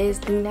 it is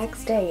the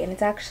next day, and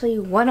it's actually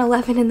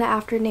 1:11 in the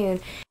afternoon.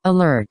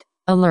 Alert,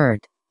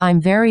 alert. I'm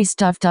very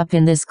stuffed up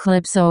in this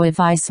clip, so if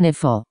I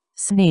sniffle,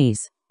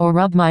 sneeze, or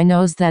rub my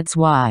nose, that's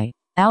why.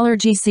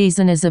 Allergy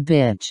season is a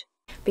bitch.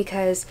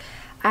 Because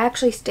I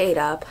actually stayed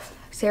up.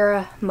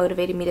 Sarah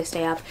motivated me to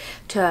stay up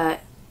to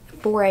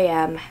 4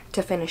 a.m.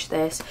 to finish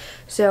this.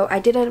 So I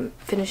did end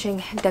up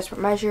finishing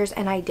Desperate Measures,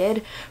 and I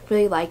did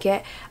really like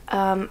it.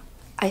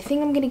 I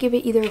think I'm going to give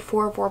it either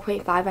 4 or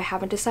 4.5. I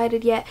haven't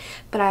decided yet,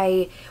 but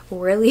I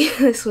really,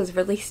 this was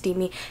really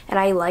steamy, and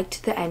I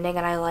liked the ending,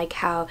 and I like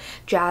how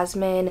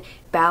Jasmine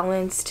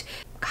balanced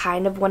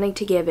kind of wanting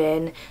to give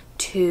in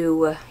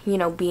to, you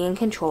know, being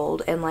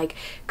controlled and like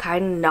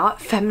kind of not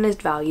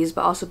feminist values,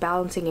 but also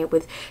balancing it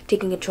with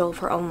taking control of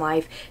her own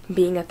life,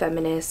 being a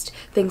feminist,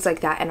 things like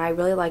that. And I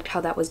really liked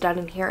how that was done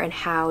in here and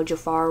how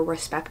Jafar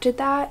respected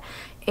that.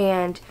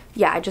 And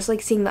yeah, I just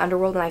like seeing the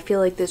underworld, and I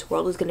feel like this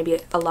world is going to be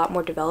a lot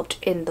more developed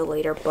in the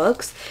later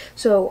books.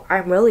 So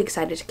I'm really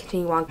excited to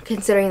continue on,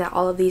 considering that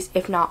all of these,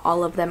 if not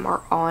all of them,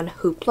 are on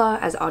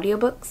Hoopla as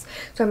audiobooks.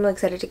 So I'm really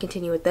excited to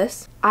continue with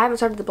this. I haven't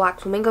started The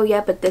Black Flamingo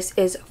yet, but this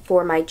is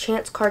for my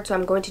chance card, so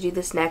I'm going to do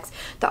this next.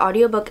 The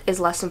audiobook is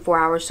less than 4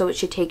 hours, so it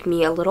should take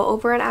me a little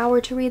over an hour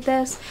to read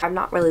this. I'm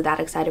not really that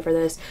excited for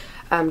this.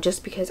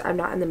 Just because I'm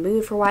not in the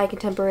mood for YA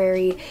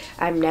Contemporary.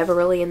 I'm never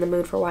really in the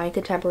mood for YA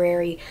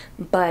Contemporary,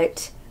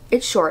 but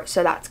it's short,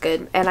 so that's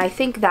good. And I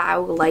think that I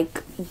will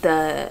like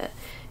the,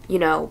 you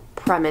know,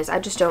 premise. I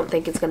just don't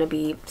think it's going to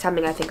be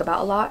something I think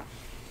about a lot.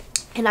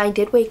 And I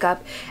did wake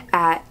up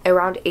at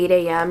around 8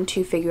 a.m.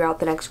 to figure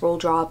out the next roll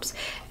drops,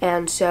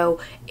 and so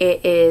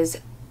it is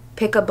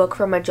pick a book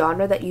from a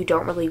genre that you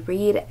don't really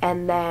read,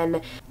 and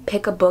then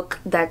pick a book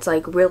that's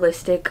like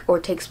realistic or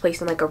takes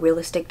place in like a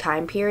realistic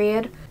time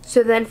period.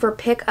 So then for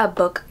pick a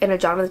book in a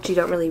genre that you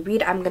don't really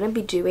read, I'm going to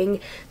be doing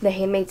The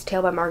Handmaid's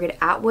Tale by Margaret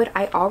Atwood.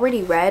 I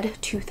already read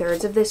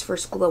 2/3 of this for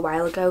school a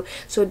while ago,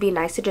 so it'd be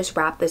nice to just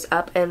wrap this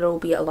up and it'll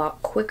be a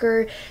lot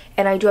quicker.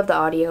 And I do have the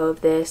audio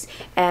of this,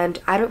 and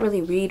I don't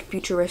really read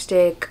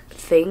futuristic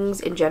things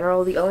in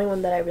general. The only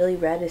one that I really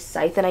read is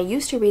Scythe, and I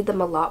used to read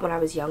them a lot when I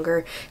was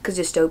younger because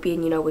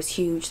dystopian, you know, was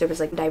huge. There was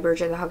like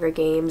Divergent, The Hunger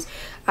Games,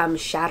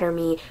 Shatter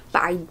Me,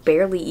 but I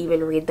barely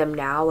even read them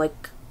now.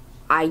 Like,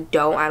 I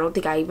don't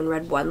think I even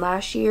read one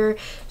last year,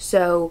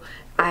 so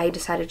I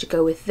decided to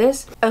go with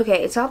this.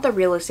 Okay, it's not the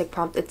realistic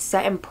prompt. It's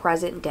set in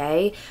present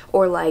day,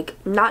 or like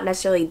not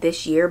necessarily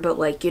this year, but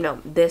like, you know,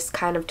 this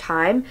kind of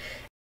time.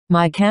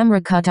 My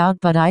camera cut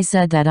out, but I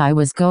said that I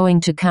was going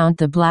to count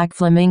the black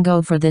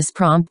flamingo for this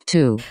prompt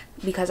too.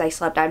 Because I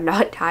slept, I'm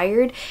not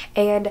tired.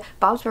 And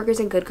Bob's Burgers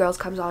and Good Girls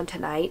comes on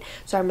tonight,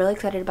 so I'm really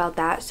excited about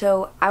that.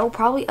 So I will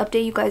probably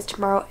update you guys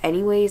tomorrow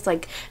anyways,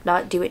 like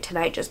not do it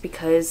tonight just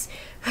because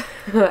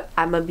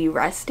I'm gonna be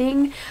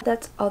resting.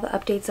 That's all the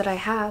updates that I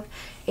have,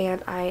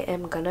 and I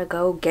am gonna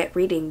go get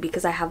reading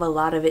because I have a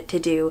lot of it to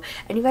do.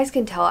 And you guys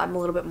can tell I'm a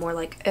little bit more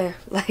like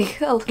like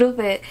a little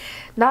bit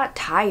not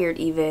tired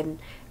even,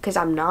 because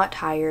I'm not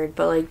tired,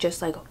 but like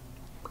just like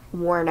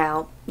worn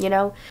out, you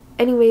know?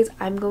 Anyways,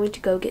 I'm going to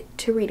go get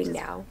to reading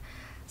now.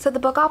 So the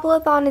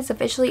Bookoplathon is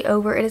officially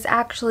over. It is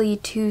actually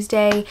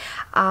Tuesday.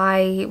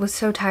 I was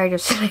so tired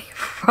yesterday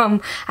I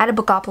had a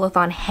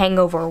Bookoplathon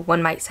hangover,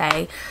 one might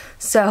say.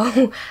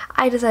 So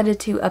I decided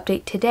to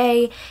update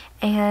today,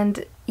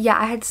 and yeah,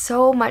 I had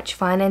so much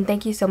fun, and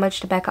thank you so much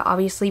to Becca,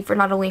 obviously, for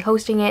not only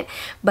hosting it,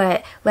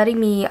 but letting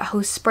me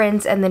host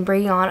sprints and then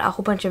bringing on a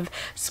whole bunch of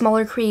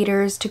smaller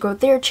creators to grow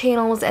their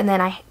channels. And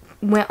then I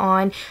went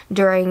on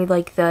during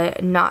like the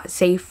not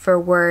safe for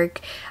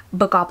work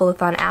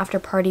Bookoplathon after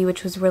party,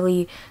 which was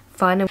really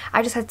fun.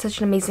 I just had such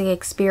an amazing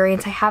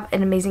experience. I have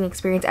an amazing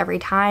experience every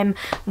time,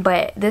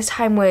 but this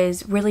time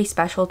was really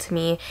special to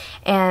me,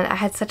 and I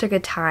had such a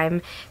good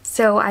time.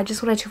 So I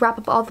just wanted to wrap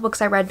up all the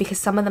books I read because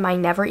some of them I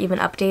never even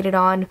updated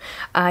on.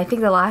 I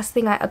think the last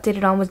thing I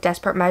updated on was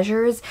Desperate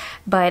Measures,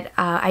 but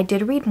I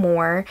did read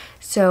more,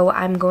 so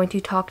I'm going to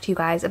talk to you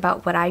guys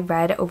about what I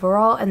read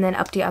overall and then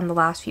update on the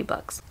last few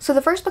books. So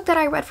the first book that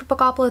I read for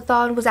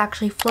Bookoplathon was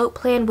actually Float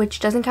Plan,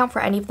 which doesn't count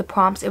for any of the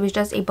prompts. It was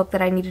just a book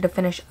that I needed to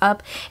finish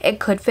up. It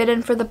could fit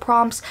in for the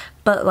prompts,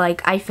 but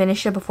like I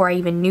finished it before I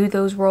even knew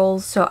those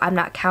roles, so I'm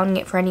not counting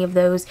it for any of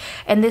those.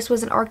 And this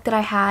was an arc that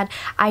I had.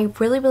 I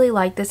really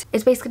liked this.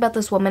 It's basically about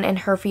this woman, and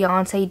her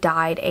fiance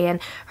died, and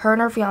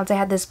her fiance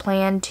had this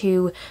plan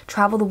to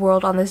travel the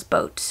world on this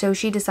boat. So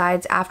she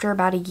decides after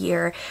about a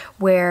year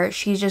where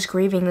she's just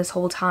grieving this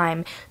whole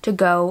time to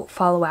go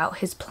follow out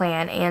his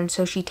plan. And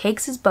so she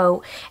takes his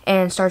boat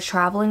and starts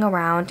traveling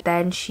around.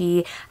 Then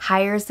she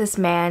hires this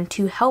man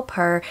to help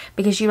her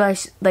because she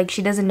realizes like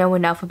she doesn't know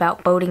enough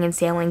about boating and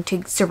sailing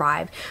to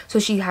survive. So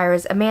she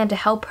hires a man to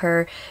help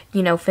her,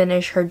 you know,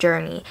 finish her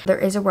journey. There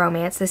is a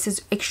romance. This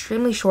is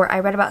extremely short. I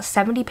read about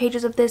 70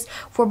 pages of this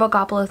for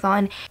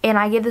Bookoplathon, and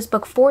I gave this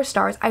book 4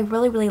 stars. I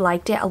really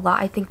liked it a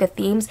lot. I think the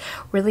themes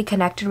really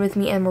connected with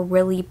me and were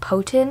really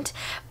potent,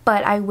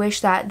 but I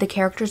wish that the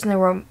characters in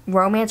the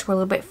romance were a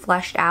little bit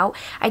fleshed out.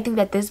 I think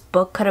that this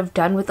book could have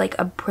done with like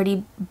a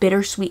pretty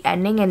bittersweet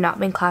ending and not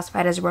been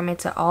classified as a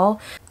romance at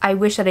all. I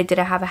wish that it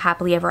didn't have a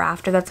happily ever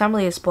after. That's not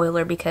really a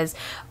spoiler because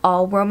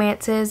all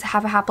romances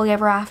have a happily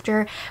ever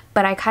after,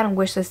 but I kind of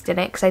wish this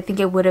didn't because I think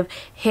it would have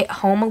hit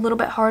home a little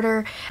bit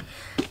harder.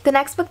 The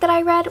next book that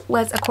I read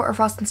was A Court of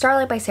Frost and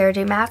Starlight by Sarah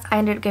J. Maas. I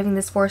ended up giving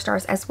this 4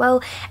 stars as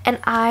well, and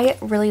I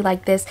really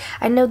like this.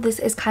 I know this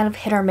is kind of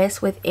hit or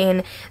miss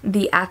within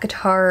the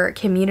ACOTAR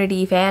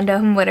community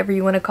fandom, whatever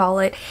you want to call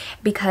it,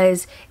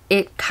 because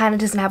it kind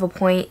of doesn't have a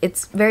point.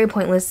 It's very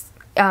pointless.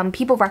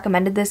 People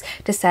recommended this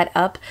to set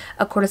up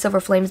A Court of Silver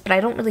Flames, but I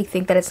don't really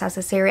think that it's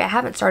necessary. I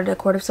haven't started A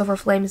Court of Silver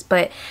Flames,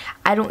 but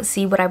I don't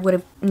see what I would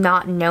have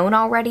not known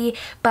already.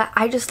 But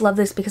I just love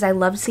this because I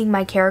love seeing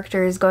my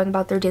characters going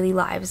about their daily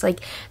lives.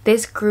 Like,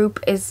 this group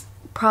is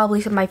probably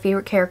some of my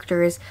favorite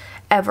characters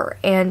ever,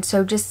 and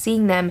so just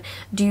seeing them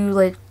do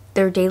like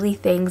their daily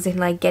things and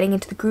like getting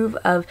into the groove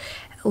of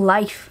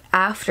life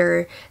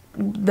after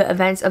the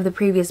events of the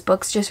previous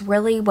books just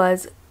really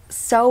was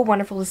so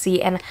wonderful to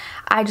see, and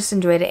I just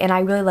enjoyed it. And I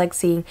really like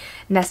seeing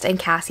Nesta and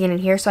Cassian in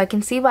here, so I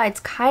can see why it's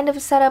kind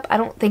of set up. I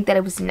don't think that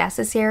it was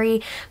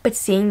necessary, but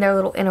seeing their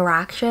little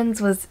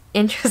interactions was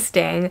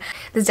interesting.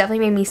 This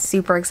definitely made me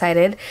super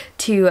excited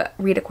to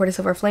read A Court of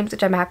Silver Flames,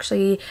 which I'm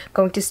actually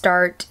going to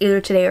start either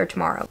today or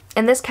tomorrow.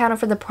 And this counted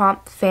for the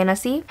prompt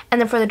fantasy.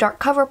 And then for the dark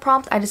cover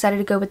prompt, I decided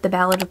to go with The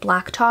Ballad of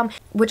Black Tom,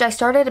 which I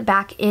started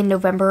back in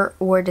November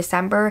or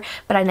December,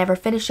 but I never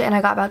finished it, and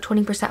I got about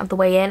 20% of the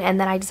way in, and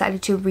then I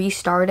decided to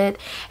restart it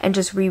and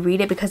just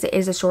reread it because it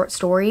is a short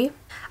story.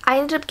 I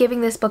ended up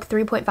giving this book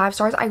 3.5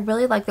 stars. I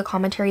really liked the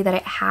commentary that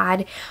it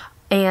had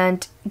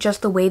and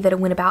just the way that it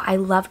went about. I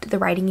loved the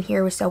writing in here.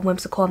 It was so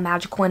whimsical and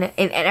magical, and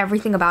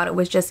everything about it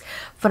was just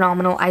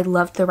phenomenal. I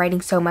loved the writing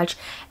so much,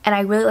 and I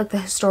really liked the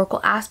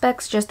historical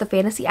aspects. Just the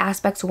fantasy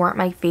aspects weren't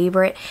my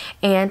favorite,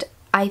 and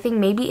I think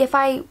maybe if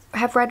I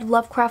have read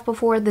Lovecraft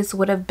before, this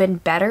would have been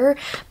better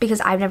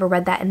because I've never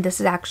read that, and this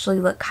is actually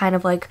like kind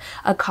of like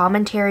a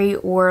commentary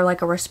or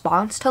like a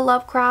response to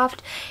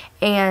Lovecraft.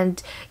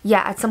 And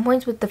yeah, at some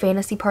points with the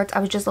fantasy parts I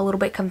was just a little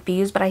bit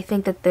confused, but I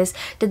think that this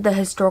did the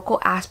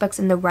historical aspects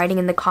in the writing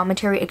and the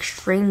commentary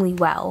extremely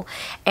well.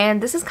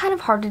 And this is kind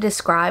of hard to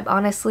describe,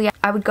 honestly.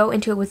 I would go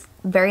into it with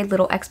very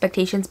little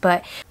expectations,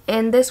 but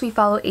in this we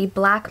follow a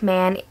black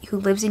man who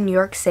lives in New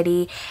York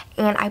City,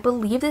 and I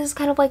believe this is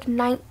kind of like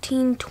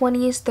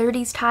 1920s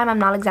 30s time. I'm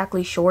not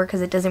exactly sure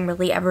because it doesn't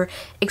really ever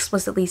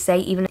explicitly say,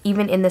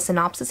 even in the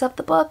synopsis of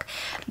the book,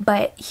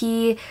 but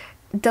he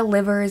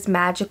delivers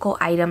magical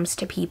items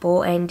to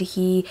people, and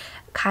he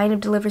kind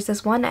of delivers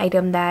this one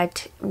item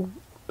that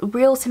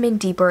reels him in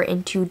deeper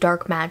into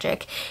dark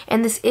magic.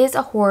 And this is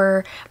a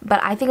horror,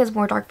 but I think it's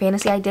more dark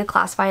fantasy. I did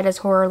classify it as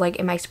horror like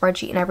in my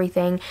spreadsheet and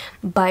everything,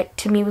 but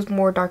to me it was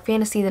more dark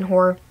fantasy than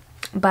horror,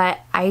 but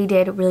I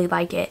did really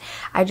like it.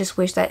 I just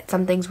wish that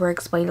some things were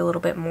explained a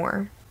little bit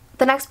more.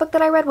 The next book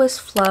that I read was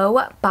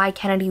Flow by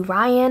Kennedy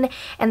Ryan,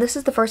 and this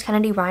is the first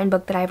Kennedy Ryan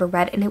book that I ever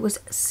read, and it was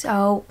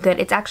so good.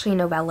 It's actually a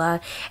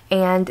novella,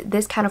 and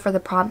this kind of for the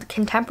prompt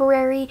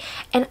contemporary,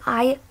 and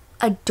I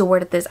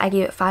adored this. I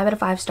gave it 5 out of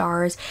 5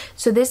 stars.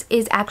 So this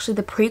is actually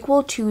the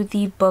prequel to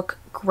the book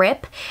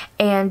Grip,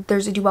 and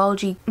there's a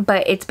duology,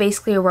 but it's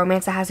basically a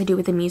romance that has to do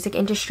with the music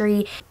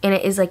industry, and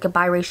it is like a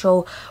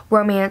biracial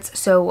romance.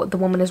 So the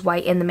woman is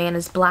white and the man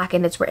is black,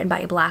 and it's written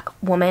by a black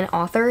woman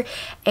author.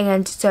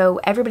 And so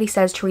everybody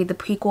says to read the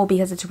prequel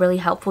because it's really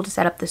helpful to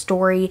set up the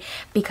story,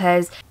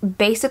 because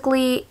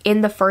basically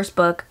in the first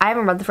book, I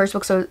haven't read the first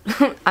book so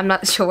I'm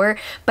not sure,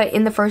 but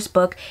in the first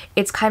book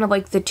it's kind of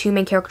like the two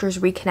main characters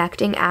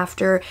reconnecting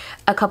after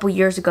a couple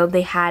years ago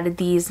they had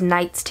these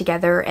nights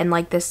together and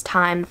like this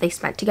time that they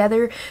spent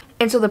together.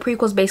 And so the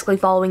prequel is basically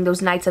following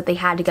those nights that they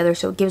had together,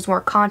 so it gives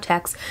more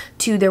context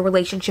to their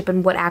relationship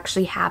and what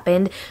actually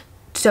happened,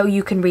 so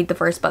you can read the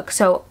first book.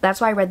 So that's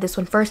why I read this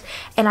one first,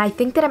 and I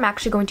think that I'm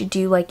actually going to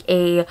do like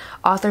a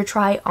author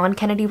try on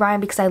Kennedy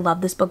Ryan because I love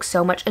this book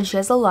so much, and she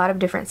has a lot of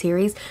different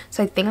series,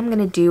 so I think I'm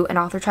gonna do an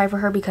author try for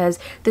her because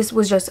this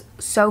was just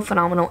so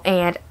phenomenal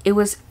and it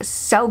was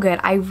so good.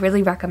 I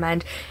really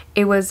recommend.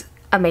 It was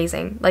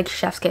amazing, like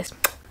chef's kiss.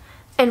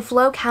 And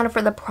Flow counted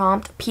for the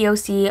prompt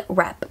POC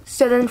rep.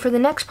 So then for the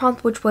next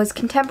prompt, which was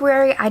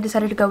contemporary, I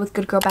decided to go with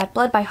Good Girl Bad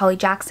Blood by Holly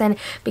Jackson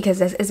because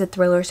this is a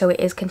thriller, so it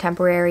is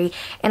contemporary.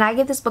 And I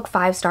give this book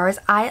 5 stars.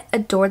 I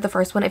adored the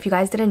first one. If you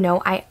guys didn't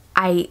know, I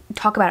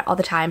talk about it all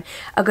the time.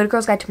 A Good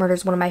Girl's Guide to Murder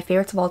is one of my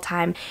favorites of all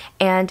time,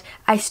 and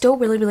I still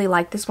really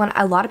like this one.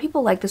 A lot of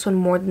people like this one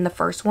more than the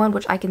first one,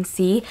 which I can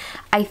see.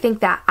 I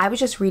think that I was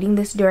just reading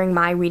this during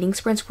my reading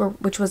sprints,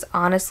 which was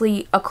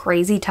honestly a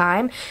crazy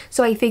time,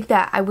 so I think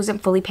that I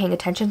wasn't fully paying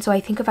attention. So I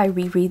think if I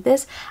reread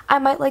this, I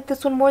might like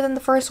this one more than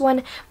the first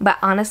one, but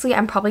honestly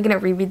I'm probably gonna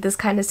reread this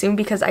kind of soon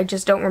because I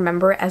just don't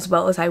remember it as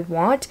well as I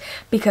want,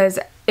 because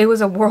it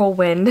was a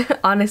whirlwind,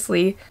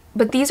 honestly.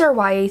 But these are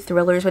YA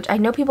thrillers, which I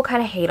know people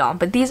kind of hate on,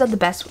 but these are the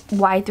best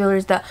YA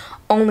thrillers, the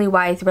only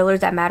YA thrillers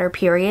that matter,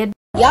 period.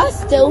 Y'all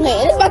still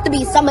hating. It's about to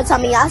be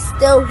summertime and y'all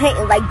still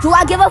hating. Like, do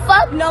I give a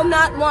fuck? No,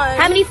 not one.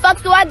 How many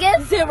fucks do I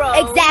give? 0.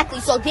 Exactly.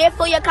 So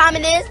therefore your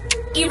comment is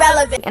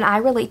irrelevant. And I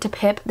relate to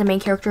Pip, the main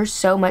character,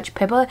 so much.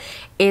 Pippa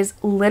is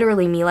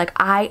literally me. Like,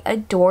 I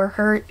adore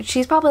her.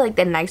 She's probably like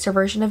the nicer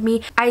version of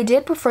me. I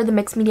did prefer the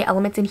mixed media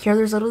elements in here.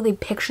 There's literally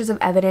pictures of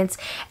evidence,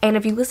 and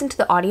if you listen to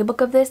the audiobook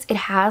of this, it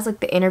has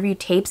like the interview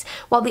tapes.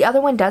 While the other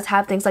one does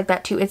have things like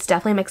that too, it's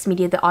definitely mixed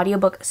media. The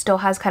audiobook still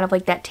has kind of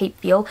like that tape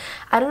feel.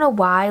 I don't know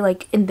why,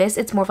 like in this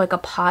it's more of like a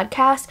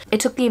podcast. It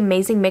took the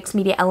amazing mixed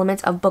media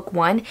elements of book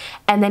 1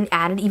 and then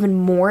added even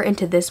more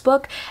into this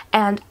book,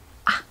 and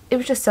it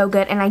was just so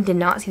good, and I did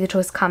not see the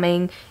twist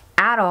coming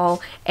at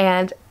all,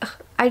 and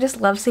I just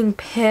love seeing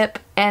Pip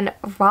and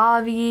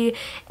Robbie,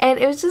 and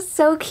it was just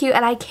so cute,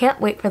 and I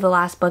can't wait for the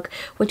last book,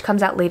 which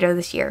comes out later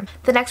this year.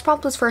 The next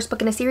prompt was first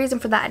book in a series,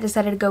 and for that I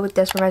decided to go with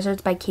Desperate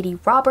Measures by Katie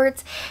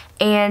Roberts,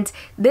 and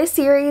this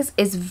series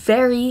is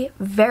very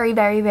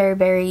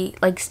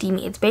like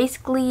steamy. It's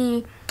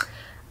basically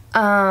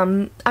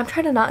I'm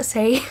trying to not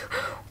say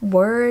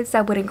words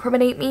that would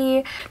incriminate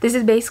me. This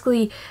is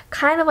basically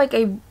kind of like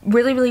a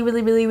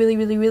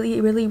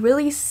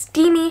really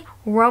steamy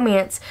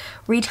romance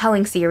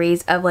retelling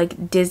series of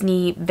like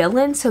Disney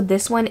villains. So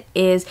this one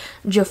is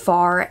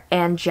Jafar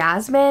and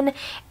Jasmine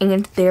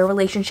and their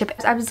relationship.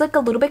 I was like a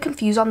little bit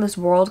confused on this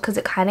world because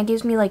it kind of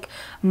gives me like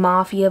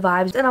mafia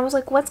vibes, and I was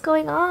like, what's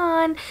going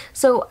on?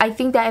 So I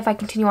think that if I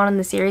continue on in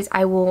the series,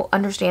 I will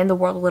understand the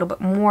world a little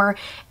bit more,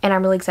 and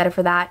I'm really excited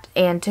for that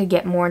and to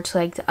get more into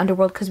like the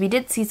underworld, because we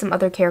did see some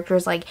other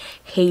characters like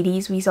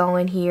Hades we saw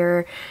in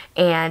here,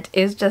 and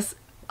it was just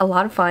a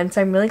lot of fun.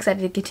 So I'm really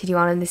excited to continue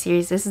on in the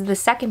series. This is the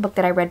second book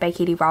that I read by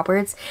Katie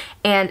Roberts,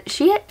 and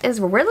she is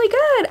really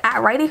good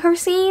at writing her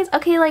scenes.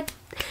 Okay, like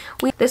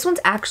this one's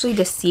actually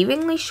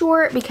deceivingly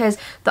short because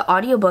the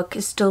audiobook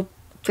is still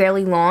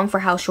fairly long for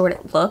how short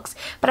it looks,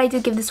 but I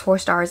did give this 4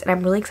 stars, and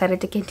I'm really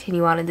excited to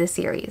continue on in this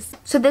series.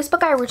 So this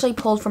book I originally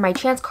pulled for my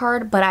chance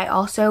card, but I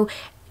also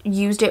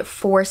used it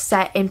for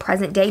set in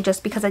present day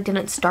just because I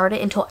didn't start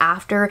it until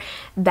after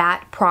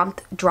that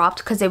prompt dropped,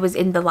 because it was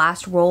in the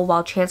last roll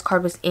while chance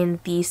card was in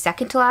the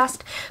second to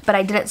last, but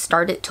I didn't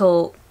start it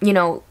till, you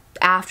know,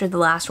 after the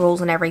last rolls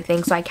and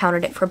everything, so I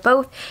counted it for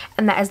both.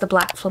 And that is The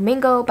Black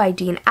Flamingo by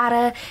Dean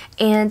Atta,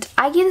 and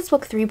I gave this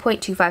book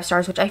 3.25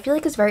 stars, which I feel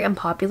like is very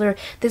unpopular.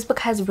 This book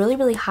has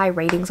really high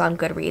ratings on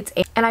Goodreads,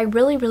 and I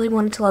really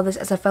wanted to love this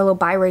as a fellow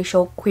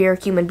biracial queer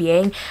human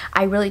being.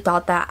 I really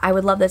thought that I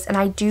would love this, and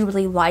I do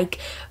really like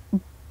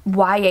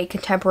YA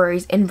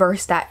contemporaries in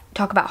verse that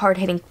talk about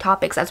hard-hitting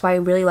topics. That's why I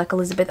really like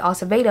Elizabeth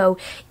Acevedo,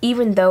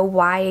 even though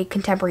YA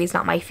contemporary is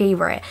not my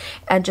favorite,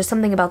 and just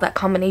something about that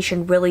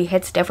combination really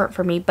hits different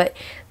for me. But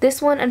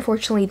this one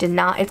unfortunately did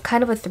not. It's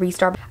kind of a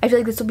 3-star. I feel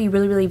like this will be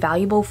really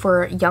valuable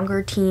for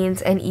younger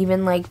teens and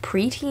even like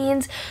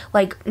preteens,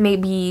 like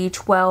maybe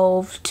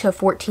 12 to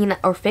 14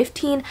 or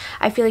 15.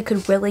 I feel like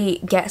could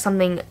really get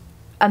something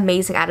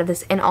amazing out of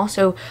this, and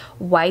also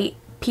white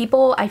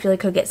people I feel like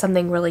could get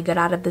something really good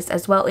out of this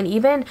as well, and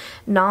even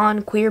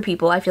non-queer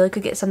people I feel like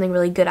could get something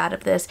really good out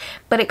of this.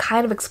 But it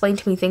kind of explained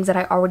to me things that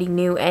I already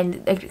knew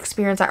and the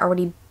experience I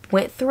already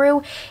went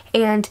through,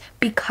 and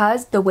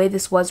because the way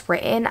this was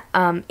written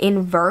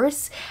in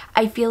verse,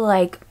 I feel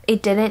like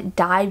it didn't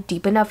dive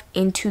deep enough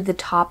into the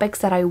topics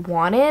that I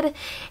wanted,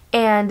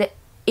 and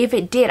if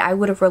it did, I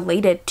would have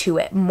related to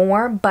it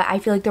more, but I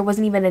feel like there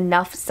wasn't even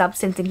enough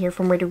substance in here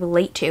for me to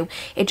relate to.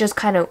 It just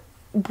kind of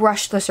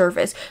brush the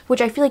surface,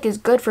 which I feel like is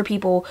good for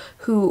people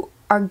who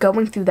are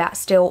going through that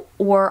still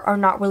or are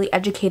not really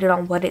educated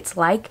on what it's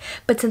like.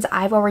 But since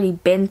I've already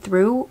been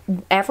through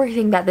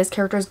everything that this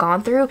character's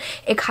gone through,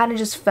 it kind of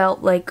just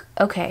felt like,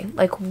 okay,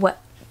 like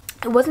what?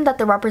 It wasn't that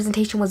the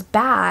representation was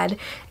bad,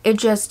 it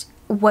just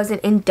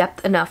wasn't in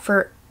depth enough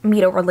for me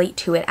to relate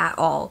to it at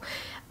all.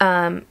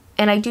 And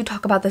I do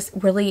talk about this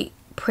really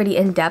pretty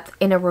in depth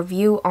in a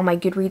review on my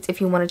Goodreads.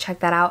 If you want to check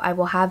that out, I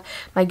will have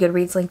my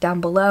Goodreads link down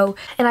below.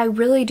 And I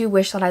really do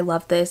wish that I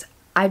loved this.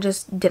 I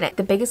just didn't.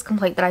 The biggest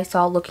complaint that I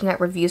saw looking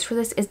at reviews for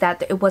this is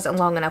that it wasn't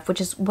long enough,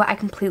 which is what I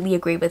completely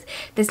agree with.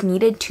 This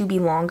needed to be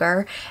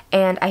longer,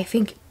 and I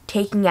think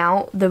taking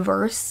out the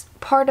verse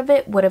part of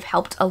it would have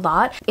helped a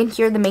lot. In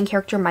here, the main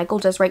character Michael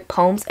does write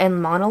poems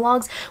and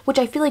monologues, which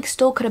I feel like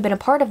still could have been a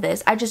part of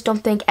this. I just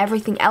don't think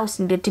everything else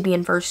needed to be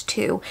in verse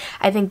 2.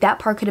 I think that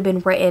part could have been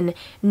written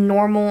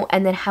normal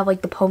and then have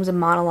like the poems and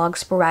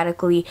monologues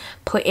sporadically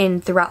put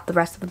in throughout the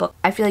rest of the book.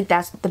 I feel like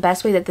that's the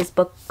best way that this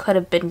book could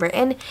have been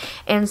written.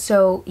 And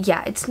so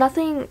yeah, it's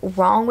nothing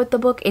wrong with the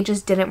book, it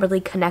just didn't really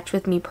connect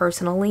with me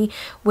personally,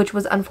 which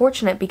was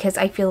unfortunate because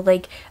I feel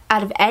like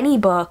out of any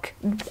book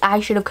I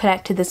should have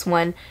connected this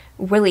one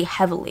really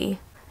heavily.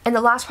 And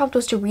the last prompt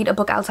was to read a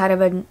book outside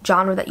of a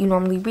genre that you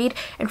normally read,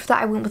 and for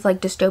that I went with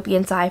like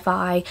dystopian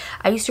sci-fi.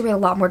 I used to read a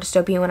lot more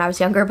dystopian when I was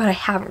younger, but I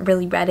haven't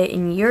really read it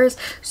in years,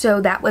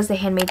 so that was The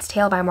Handmaid's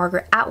Tale by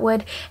Margaret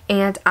Atwood,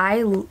 and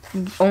I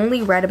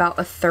only read about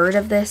a third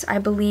of this, I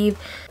believe.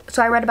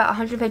 So I read about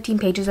 115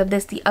 pages of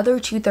this. The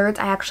other 2/3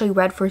 I actually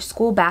read for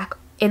school back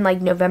in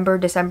like November,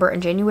 December,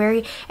 and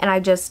January, and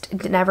I just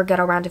never got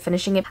around to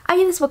finishing it. I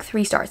give this book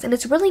 3 stars, and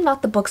it's really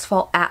not the book's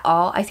fault at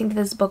all. I think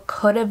that this book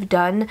could have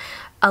done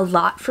a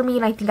lot for me,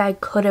 and I think I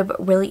could have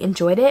really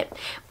enjoyed it,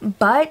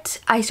 but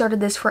I started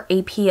this for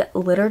AP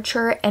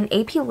Literature, and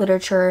AP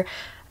Literature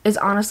is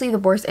honestly the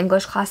worst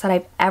English class that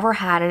I've ever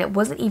had, and it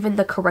wasn't even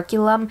the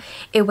curriculum,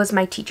 it was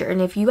my teacher.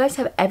 And if you guys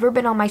have ever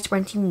been on my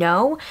sprint, you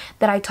know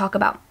that I talk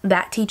about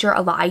that teacher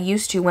a lot. I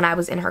used to when I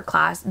was in her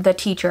class. The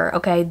teacher,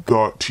 okay?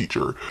 The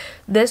teacher.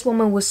 This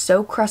woman was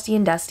so crusty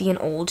and dusty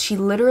and old. She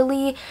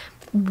literally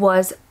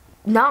was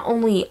not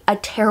only a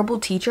terrible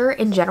teacher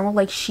in general,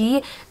 like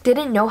she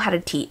didn't know how to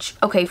teach,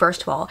 okay,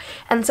 first of all,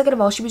 and second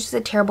of all, she was just a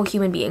terrible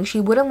human being.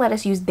 She wouldn't let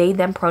us use they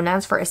them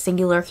pronouns for a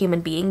singular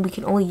human being. We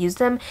can only use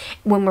them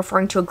when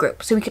referring to a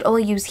group, so we could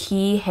only use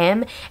he,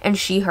 him, and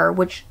she, her,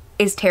 which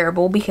is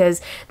terrible because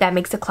that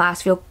makes the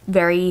class feel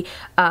very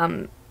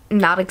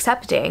not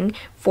accepting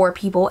for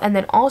people. And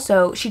then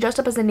also she dressed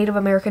up as a Native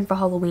American for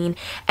Halloween,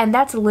 and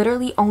that's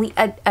literally only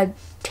a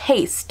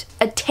taste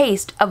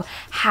of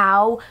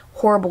how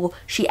horrible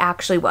she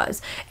actually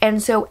was.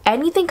 And so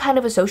anything kind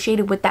of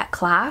associated with that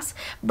class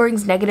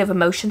brings negative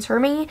emotions for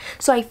me.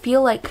 So I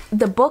feel like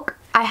the book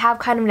I have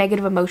kind of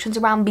negative emotions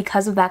around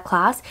because of that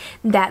class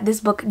that this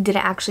book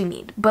didn't actually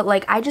need. But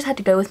like I just had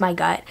to go with my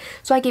gut,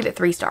 so I gave it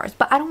 3 stars.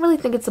 But I don't really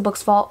think it's the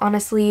book's fault,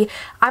 honestly.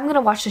 I'm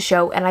gonna watch the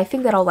show and I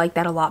think that I'll like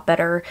that a lot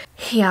better.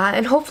 Yeah,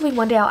 and hopefully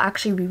one day I'll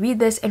actually reread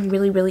this and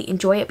really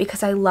enjoy it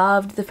because I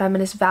loved the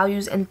feminist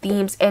values and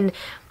themes, and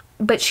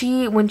but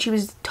when she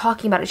was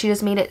talking about it, she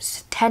just made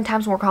it 10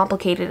 times more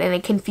complicated and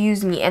it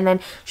confused me, and then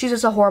she's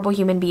just a horrible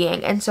human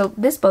being. And so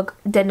this book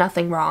did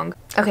nothing wrong.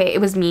 okay,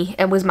 it was me.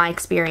 It was my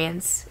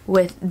experience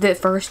with the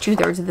first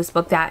 2/3 of this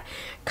book that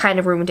kind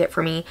of ruined it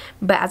for me.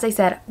 But as I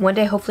said, one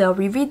day hopefully I'll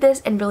reread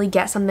this and really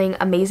get something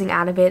amazing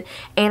out of it,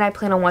 and I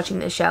plan on watching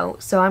the show.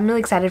 So I'm really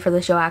excited for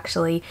the show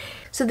actually.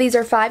 So these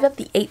are 5 of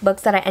the 8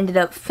 books that I ended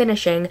up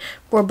finishing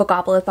for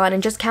Bookoplathon,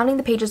 and just counting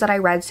the pages that I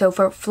read. So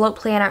for Float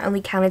Plan I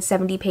only counted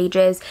 70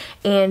 pages,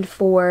 and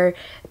for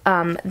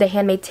The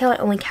Handmaid's Tale I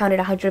only counted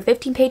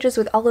 115 pages.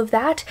 With all of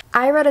that,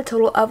 I read a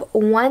total of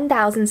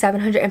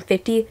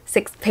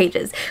 1,756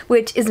 pages,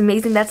 which is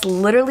amazing. That's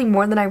literally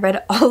more than I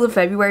read all of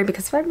February,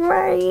 because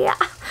February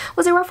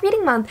was a rough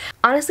reading month.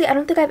 Honestly, I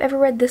don't think I've ever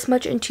read this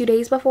much in 2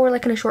 days before,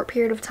 like in a short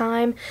period of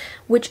time,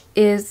 which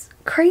is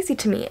crazy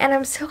to me, and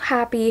I'm so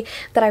happy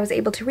that I was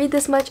able to read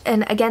this much.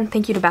 And again,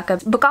 thank you to Becca.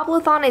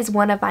 Bookoplathon is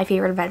one of my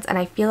favorite events, and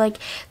I feel like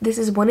this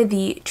is one of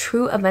the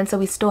true events that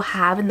we still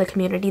have in the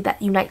community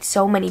that unites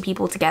so many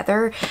people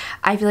together.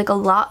 I feel like a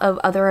lot of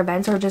other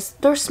events are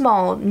just, they're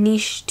small,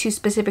 niche to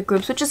specific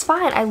groups, which is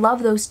fine. I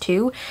love those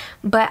too,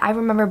 but I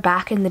remember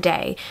back in the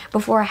day,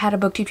 before I had a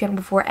booktube channel,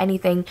 before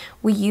anything,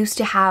 we used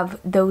to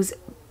have those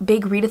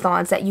big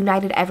readathons that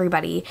united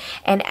everybody,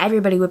 and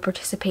everybody would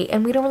participate,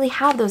 and we don't really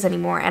have those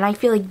anymore. And I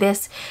feel like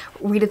this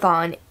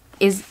readathon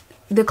is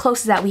the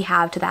closest that we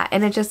have to that,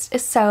 and it just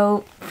is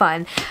so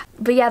fun.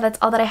 But yeah, that's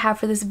all that I have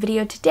for this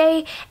video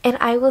today, and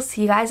I will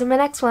see you guys in my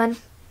next one.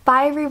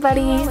 Bye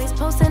everybody. Always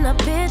posting up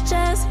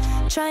pictures,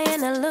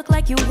 trying to look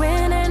like you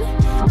winning.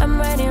 I'm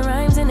writing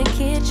rhymes in the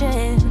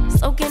kitchen,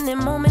 soaking in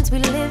moments we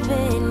live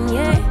in.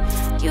 Yeah,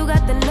 you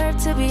got the nerve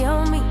to be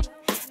on me,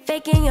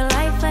 faking your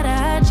life for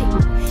the IG.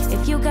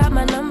 If you got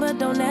my number,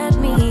 don't ask